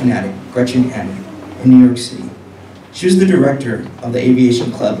aviation fanatic, Gretchen Hannon, in New York City. She was the director of the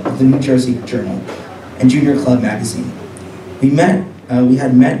Aviation Club of the New Jersey Journal and Junior Club magazine. We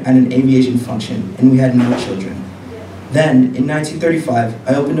had met at an aviation function, and we had no children. Then, in 1935,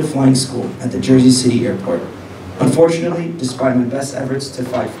 I opened a flying school at the Jersey City Airport. Unfortunately, despite my best efforts to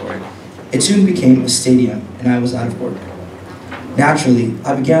fight for it, it soon became a stadium, and I was out of work. Naturally,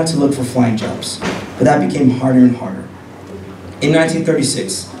 I began to look for flying jobs, but that became harder and harder. In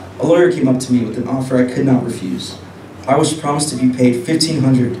 1936, a lawyer came up to me with an offer I could not refuse. I was promised to be paid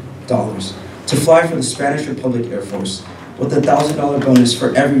 $1,500 to fly for the Spanish Republic Air Force, with a $1,000 bonus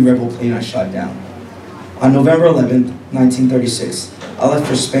for every rebel plane I shot down. On November 11, 1936, I left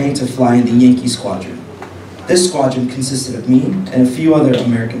for Spain to fly in the Yankee Squadron. This squadron consisted of me and a few other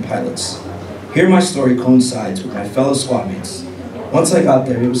American pilots. Here my story coincides with my fellow squadmates. Once I got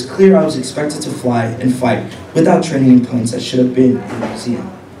there, it was clear I was expected to fly and fight without training in planes that should have been in the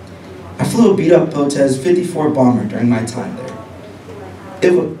museum. I flew a beat-up Potez 54 bomber during my time there.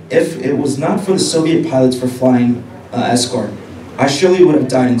 If it was not for the Soviet pilots for flying escort, I surely would have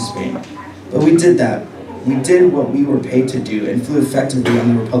died in Spain. But we did that. We did what we were paid to do and flew effectively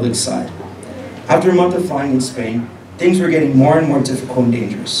on the Republic's side. After a month of flying in Spain, things were getting more and more difficult and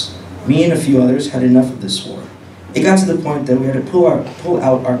dangerous. Me and a few others had enough of this war. It got to the point that we had to pull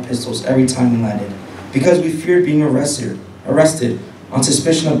out our pistols every time we landed because we feared being arrested on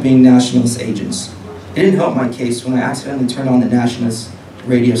suspicion of being nationalist agents. It didn't help my case when I accidentally turned on the nationalist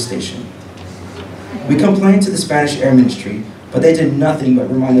radio station. We complained to the Spanish Air Ministry, but they did nothing but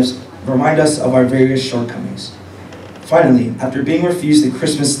remind us of our various shortcomings. Finally, after being refused the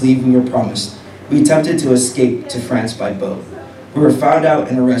Christmas leave we were promised, we attempted to escape to France by boat. We were found out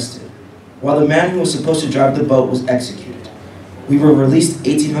and arrested, while the man who was supposed to drive the boat was executed. We were released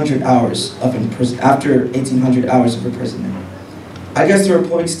after 1,800 hours of imprisonment. I guess the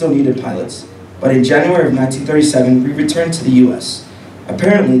Republic still needed pilots, but in January of 1937, we returned to the U.S.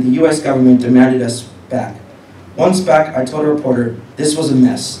 Apparently, the U.S. government demanded us back. Once back, I told a reporter this was a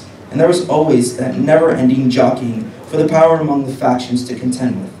mess, and there was always that never-ending jockeying for the power among the factions to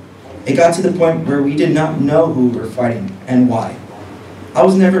contend with. It got to the point where we did not know who we were fighting and why. I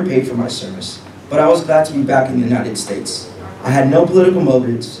was never paid for my service, but I was glad to be back in the United States. I had no political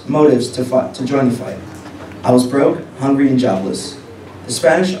motives to join the fight. I was broke, hungry, and jobless. The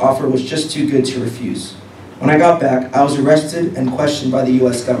Spanish offer was just too good to refuse. When I got back, I was arrested and questioned by the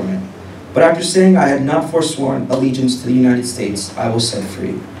U.S. government. But after saying I had not forsworn allegiance to the United States, I was set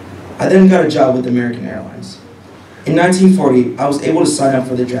free. I then got a job with American Airlines. In 1940, I was able to sign up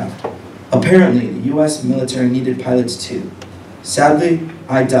for the draft. Apparently, the U.S. military needed pilots too. Sadly,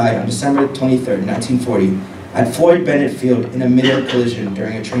 I died on December 23, 1940, at Floyd Bennett Field in a mid-air collision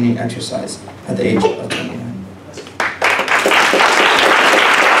during a training exercise at the age of 29.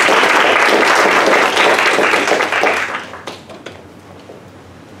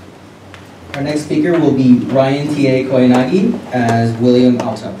 Our next speaker will be Ryan T.A. Koyanagi as William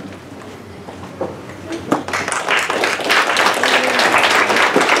Alto.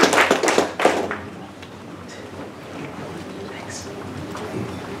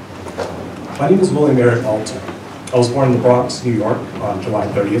 My name is William Eric Alto. I was born in the Bronx, New York on July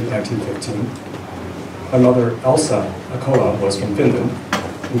 30th, 1915. My mother, Elsa Akola, was from Finland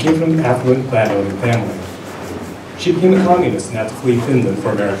and came from an affluent landowning family. She became a communist and had to flee Finland for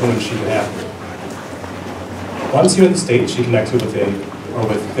America when she was an athlete. Once here in the States, she connected with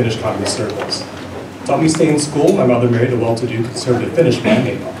Finnish communist circles. To help me stay in school, my mother married a well-to-do conservative Finnish man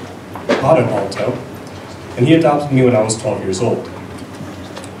named Otto Alto, and he adopted me when I was 12 years old.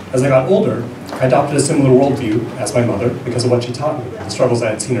 As I got older, I adopted a similar worldview as my mother because of what she taught me, the struggles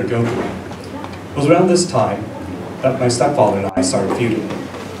I had seen her go through. It was around this time that my stepfather and I started feuding.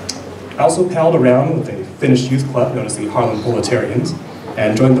 I also palled around with a Finnish youth club known as the Harlem Proletarians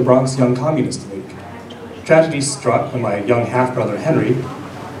and joined the Bronx Young Communist League. Tragedy struck when my young half-brother Henry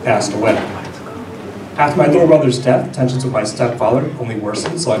passed away. After my little brother's death, tensions with my stepfather only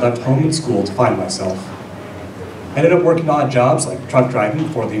worsened, so I left home and school to find myself. I ended up working odd jobs like truck driving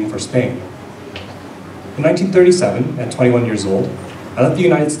before leaving for Spain. In 1937, at 21 years old, I left the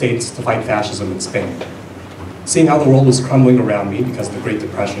United States to fight fascism in Spain. Seeing how the world was crumbling around me because of the Great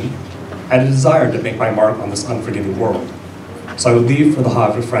Depression, I had a desire to make my mark on this unforgiving world. So I would leave for the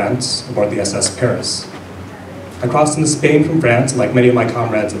Havre, France, aboard the SS Paris. I crossed into Spain from France, and like many of my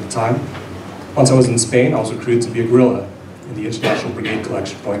comrades at the time, once I was in Spain, I was recruited to be a guerrilla in the International Brigade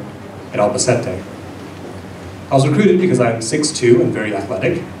Collection Point at Albacete. I was recruited because I am 6'2" and very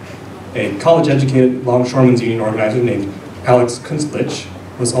athletic. A college-educated longshoremen's union organizer named Alex Kunstlich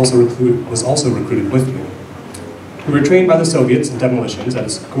was also recruited with me. We were trained by the Soviets in demolitions at a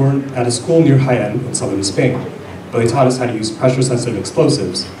school near Jaén in southern Spain, but they taught us how to use pressure-sensitive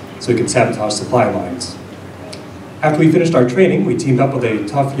explosives so we could sabotage supply lines. After we finished our training, we teamed up with a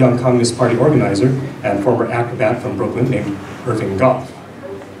tough young Communist Party organizer and former acrobat from Brooklyn named Irving Goff.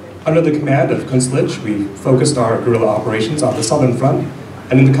 Under the command of Kunstlich, we focused our guerrilla operations on the southern front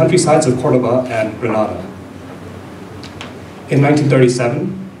and in the countrysides of Cordoba and Granada. In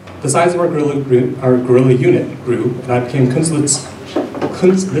 1937, the size of our guerrilla unit grew, and I became Kunstlich's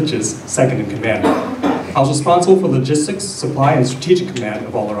second in command. I was responsible for logistics, supply, and strategic command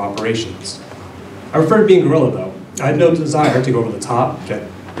of all our operations. I preferred being guerrilla, though. I had no desire to go over the top, get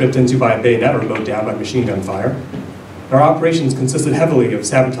ripped into by a bayonet, or mowed down by machine gun fire. Our operations consisted heavily of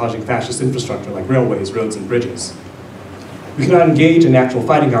sabotaging fascist infrastructure like railways, roads, and bridges. We could not engage in actual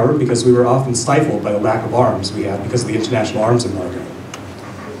fighting, however, because we were often stifled by the lack of arms we had because of the international arms embargo.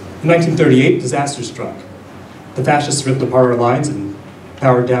 In 1938, disaster struck. The fascists ripped apart our lines and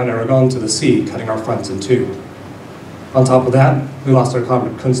powered down Aragon to the sea, cutting our fronts in two. On top of that, we lost our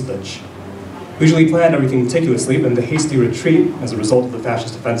comrade Kunstlich. We usually planned everything meticulously, but in the hasty retreat as a result of the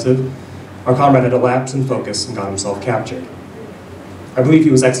fascist offensive, our comrade had a lapse in focus and got himself captured. I believe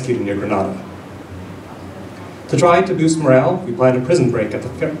he was executed near Granada. To try to boost morale, we planned a prison break at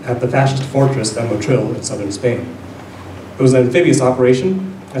the fascist fortress at Motril in southern Spain. It was an amphibious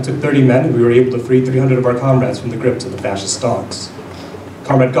operation. It took 30 men, and we were able to free 300 of our comrades from the grips of the fascist dogs.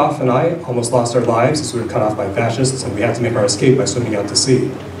 Comrade Goff and I almost lost our lives as we were cut off by fascists, and we had to make our escape by swimming out to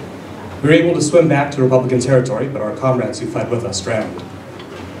sea. We were able to swim back to Republican territory, but our comrades who fled with us drowned.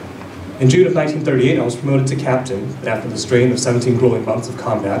 In June of 1938, I was promoted to captain, but after the strain of 17 grueling months of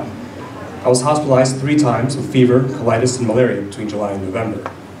combat, I was hospitalized 3 times with fever, colitis, and malaria between July and November.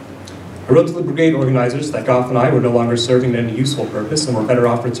 I wrote to the brigade organizers that Goff and I were no longer serving any useful purpose and were better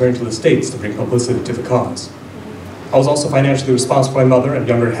off returning to the States to bring publicity to the cause. I was also financially responsible for my mother and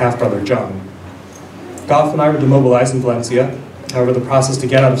younger half-brother, John. Goff and I were demobilized in Valencia. However, the process to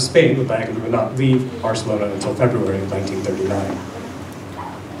get out of Spain would beg and we would not leave Barcelona until February of 1939.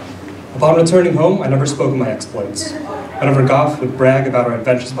 Upon returning home, I never spoke of my exploits. Whenever Goff would brag about our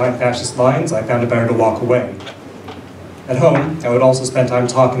adventures behind fascist lines, I found it better to walk away. At home, I would also spend time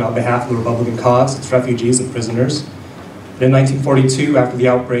talking on behalf of the Republican cause, its refugees and prisoners. But in 1942, after the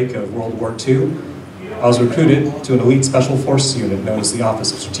outbreak of World War II, I was recruited to an elite special forces unit known as the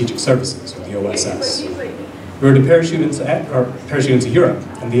Office of Strategic Services, or the OSS. We were to parachute into Europe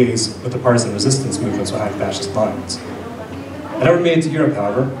and liaise with the partisan resistance movements behind fascist lines. I never made it to Europe,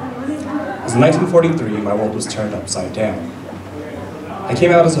 however, as in 1943, my world was turned upside down. I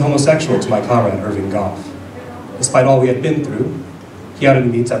came out as a homosexual to my comrade, Irving Goff. Despite all we had been through, he outed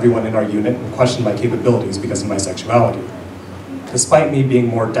me to everyone in our unit and questioned my capabilities because of my sexuality. Despite me being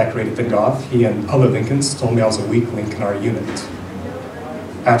more decorated than Goff, he and other Lincolns told me I was a weak link in our unit.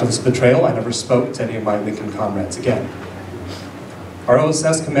 After this betrayal, I never spoke to any of my Lincoln comrades again. Our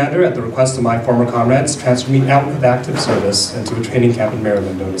OSS commander, at the request of my former comrades, transferred me out of active service into a training camp in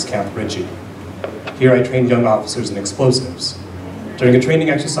Maryland known as Camp Ritchie. Here I trained young officers in explosives. During a training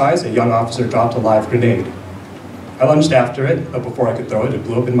exercise, a young officer dropped a live grenade. I lunged after it, but before I could throw it, it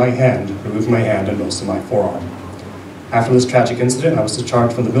blew up in my hand, removing my hand and most of my forearm. After this tragic incident, I was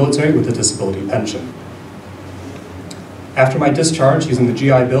discharged from the military with a disability pension. After my discharge, using the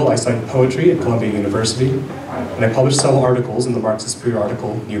GI Bill, I studied poetry at Columbia University, and I published several articles in the Marxist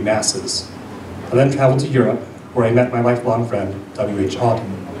periodical New Masses. I then traveled to Europe, where I met my lifelong friend, W.H.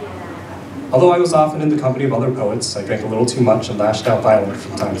 Auden. Although I was often in the company of other poets, I drank a little too much and lashed out violently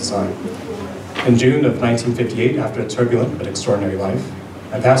from time to time. In June of 1958, after a turbulent but extraordinary life,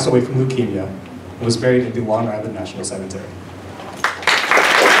 I passed away from leukemia and was buried in the Long Island National Cemetery.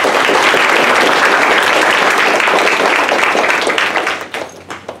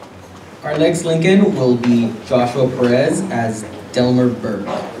 Our next Lincoln will be Joshua Perez as Delmer Burke.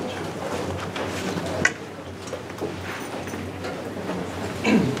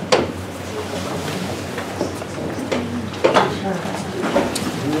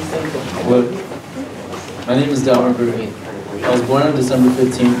 Hello, my name is Delmer Burke. I was born on December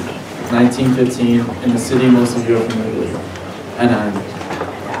 15, 1915 in the city most of you are familiar with, Anaheim.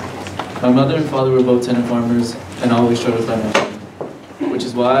 My mother and father were both tenant farmers and always struggled financially, which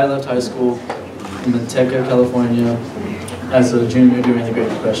is why I left high school in Manteca, California as a junior during the Great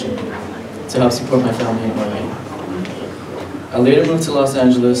Depression to help support my family in Hawaii. I later moved to Los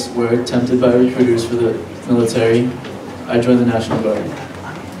Angeles where, tempted by recruiters for the military, I joined the National Guard.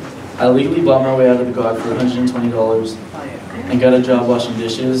 I legally bought my way out of the Guard for $120 and got a job washing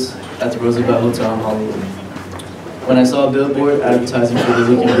dishes at the Roosevelt Hotel in Hollywood when I saw a billboard advertising for the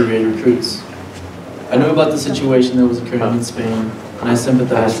Lincoln Brigade recruits. I knew about the situation that was occurring in Spain, and I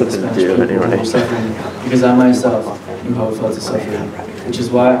sympathized with the Spanish people who were suffering because I myself knew how it felt to suffer, which is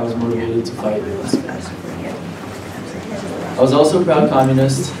why I was motivated to fight. I was also a proud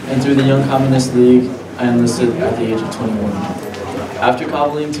communist, and through the Young Communist League, I enlisted at the age of 21. After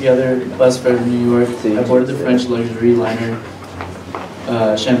cobbling together a bus fare to New York, I boarded the French luxury liner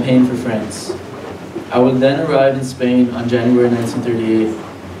Champagne for France. I would then arrive in Spain on January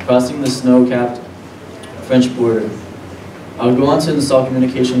 1938, crossing the snow-capped French border. I would go on to install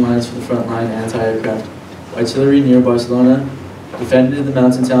communication lines for the frontline anti-aircraft artillery near Barcelona, defended the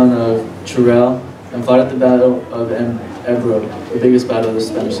mountain town of Teruel, and fought at the Battle of Ebro, the biggest battle of the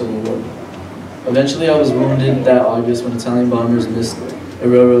Spanish Civil War. Eventually, I was wounded that August when Italian bombers missed a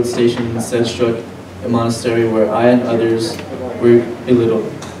railroad station and instead struck a monastery where I and others were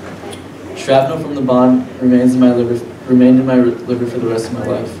belittled. Shrapnel from the bomb remained in my liver for the rest of my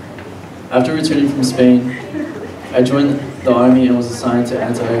life. After returning from Spain, I joined the Army and was assigned to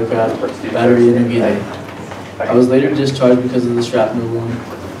anti-aircraft battery in Uguita. I was later discharged because of the shrapnel wound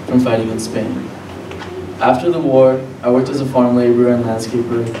from fighting in Spain. After the war, I worked as a farm laborer and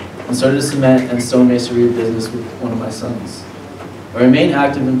landscaper and started a cement and stone masonry business with one of my sons. I remained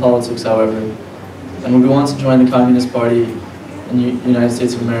active in politics, however, and would go on to join the Communist Party in the United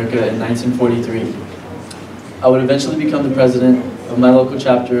States of America in 1943. I would eventually become the president of my local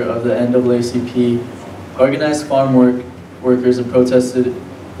chapter of the NAACP, organized farm workers and protested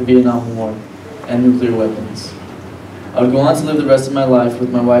the Vietnam War and nuclear weapons. I would go on to live the rest of my life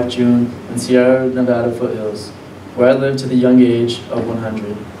with my wife June in Sierra Nevada foothills, where I lived to the young age of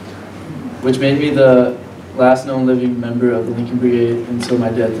 100, which made me the last known living member of the Lincoln Brigade until my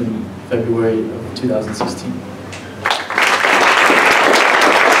death in February of 2016.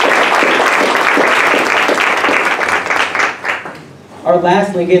 Our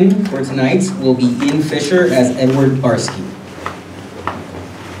last Lincoln for tonight will be Ian Fisher as Edward Barsky.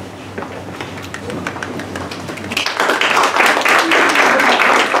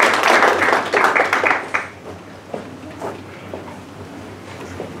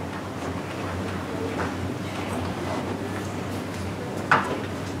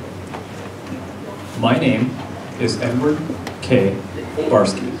 My name is Edward K.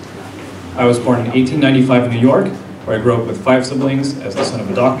 Barsky. I was born in 1895 in New York, where I grew up with 5 siblings as the son of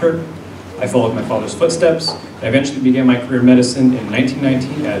a doctor. I followed my father's footsteps. I eventually began my career in medicine in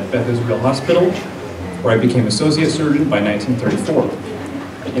 1919 at Beth Israel Hospital, where I became associate surgeon by 1934.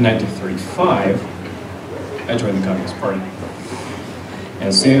 In 1935, I joined the Communist Party.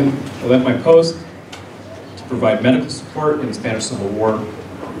 And soon, I left my post to provide medical support in the Spanish Civil War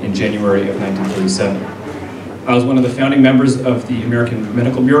in January of 1937. I was one of the founding members of the American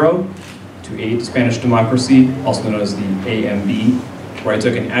Medical Bureau to aid Spanish democracy, also known as the AMB, where I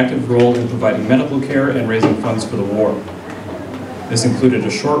took an active role in providing medical care and raising funds for the war. This included a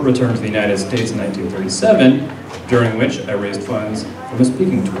short return to the United States in 1937, during which I raised funds from a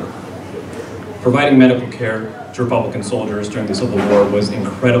speaking tour. Providing medical care to Republican soldiers during the Civil War was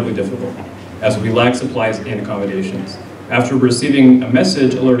incredibly difficult, as we lacked supplies and accommodations. After receiving a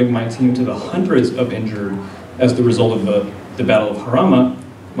message alerting my team to the hundreds of injured as the result of the Battle of Jarama,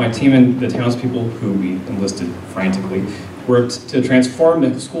 my team and the townspeople, who we enlisted frantically, worked to transform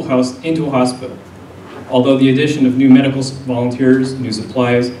the schoolhouse into a hospital. Although the addition of new medical volunteers, new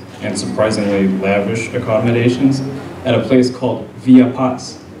supplies, and surprisingly lavish accommodations at a place called Villa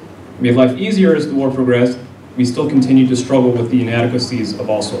Paz made life easier as the war progressed, we still continued to struggle with the inadequacies of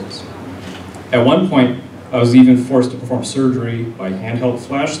all sorts. At one point, I was even forced to perform surgery by handheld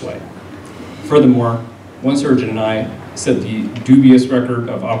flashlight. Furthermore, one surgeon and I set the dubious record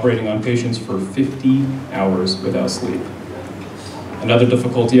of operating on patients for 50 hours without sleep. Another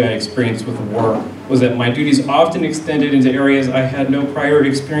difficulty I experienced with the war was that my duties often extended into areas I had no prior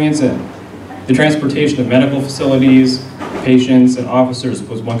experience in. The transportation of medical facilities, patients, and officers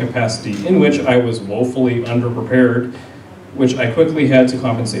was one capacity in which I was woefully underprepared, which I quickly had to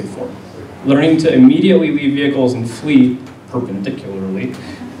compensate for. Learning to immediately leave vehicles and flee perpendicularly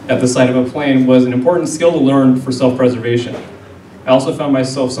at the side of a plane was an important skill to learn for self-preservation. I also found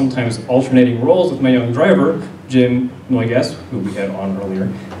myself sometimes alternating roles with my young driver, Jim Noyes, who we had on earlier,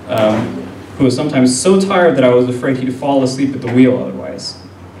 who was sometimes so tired that I was afraid he'd fall asleep at the wheel otherwise.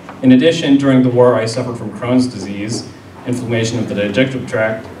 In addition, during the war, I suffered from Crohn's disease, inflammation of the digestive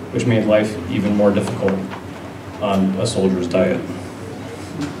tract, which made life even more difficult on a soldier's diet.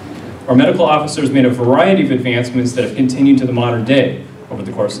 Our medical officers made a variety of advancements that have continued to the modern day over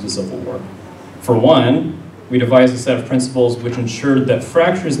the course of the Civil War. For one, we devised a set of principles which ensured that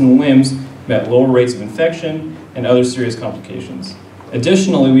fractures in the limbs met lower rates of infection and other serious complications.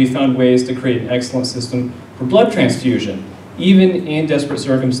 Additionally, we found ways to create an excellent system for blood transfusion, even in desperate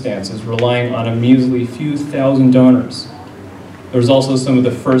circumstances, relying on a measly few thousand donors. There was also some of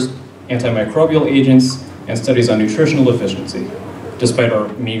the first antimicrobial agents and studies on nutritional efficiency. Despite our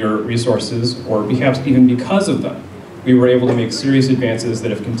meager resources, or perhaps even because of them, we were able to make serious advances that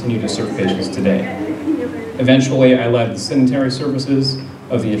have continued to serve patients today. Eventually, I led the sanitary services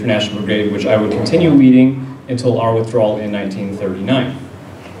of the International Brigade, which I would continue leading until our withdrawal in 1939.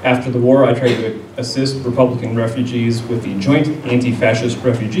 After the war, I tried to assist Republican refugees with the Joint Anti-Fascist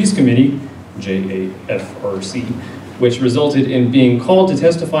Refugees Committee, JAFRC, which resulted in being called to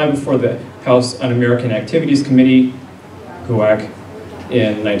testify before the House Un-American Activities Committee, HUAC,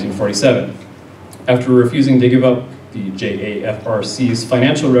 in 1947. After refusing to give up the JAFRC's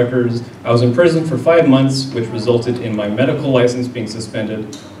financial records, I was imprisoned for 5 months, which resulted in my medical license being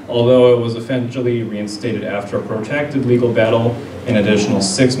suspended, although I was eventually reinstated after a protracted legal battle and an additional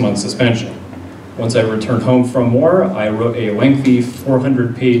 6-month suspension. Once I returned home from war, I wrote a lengthy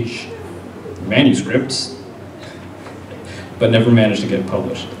 400-page manuscript, but never managed to get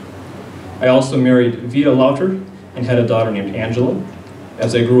published. I also married Vita Lauter and had a daughter named Angela.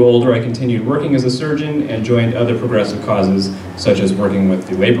 As I grew older, I continued working as a surgeon and joined other progressive causes, such as working with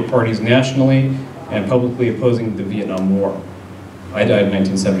the labor parties nationally and publicly opposing the Vietnam War. I died in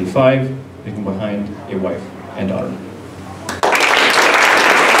 1975, leaving behind a wife and daughter.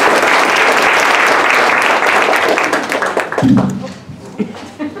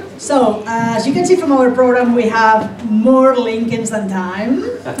 So, as you can see from our program, we have more Lincolns than time.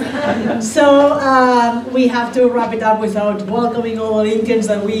 So, we have to wrap it up without welcoming all the Lincolns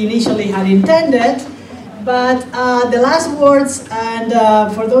that we initially had intended. But the last words, and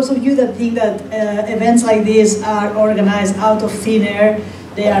for those of you that think that events like this are organized out of thin air,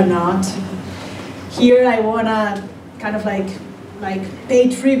 they are not. Here I want to kind of like like pay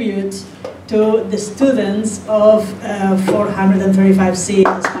tribute to the students of 435C in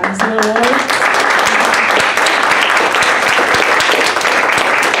the Spanish Civil War.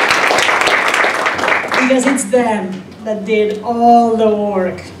 Because it's them that did all the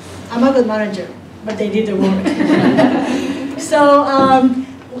work. I'm a good manager, but they did the work. So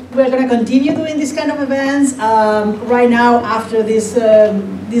we're going to continue doing this kind of events. Right now, after this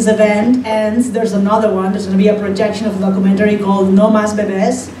event ends, there's another one. There's going to be a projection of a documentary called No Más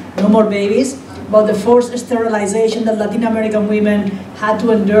Bebés, No More Babies, about the forced sterilization that Latin American women had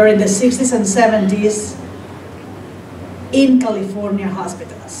to endure in the 60s and 70s in California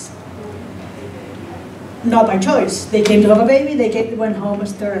hospitals. Not by choice. They came to have a baby, they went home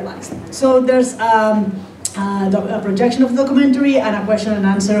sterilized. So there's a projection of the documentary and a question and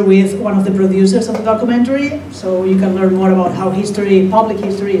answer with one of the producers of the documentary, so you can learn more about how public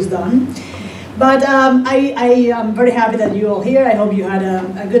history is done. But I am very happy that you're all here. I hope you had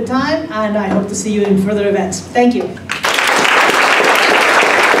a good time, and I hope to see you in further events. Thank you.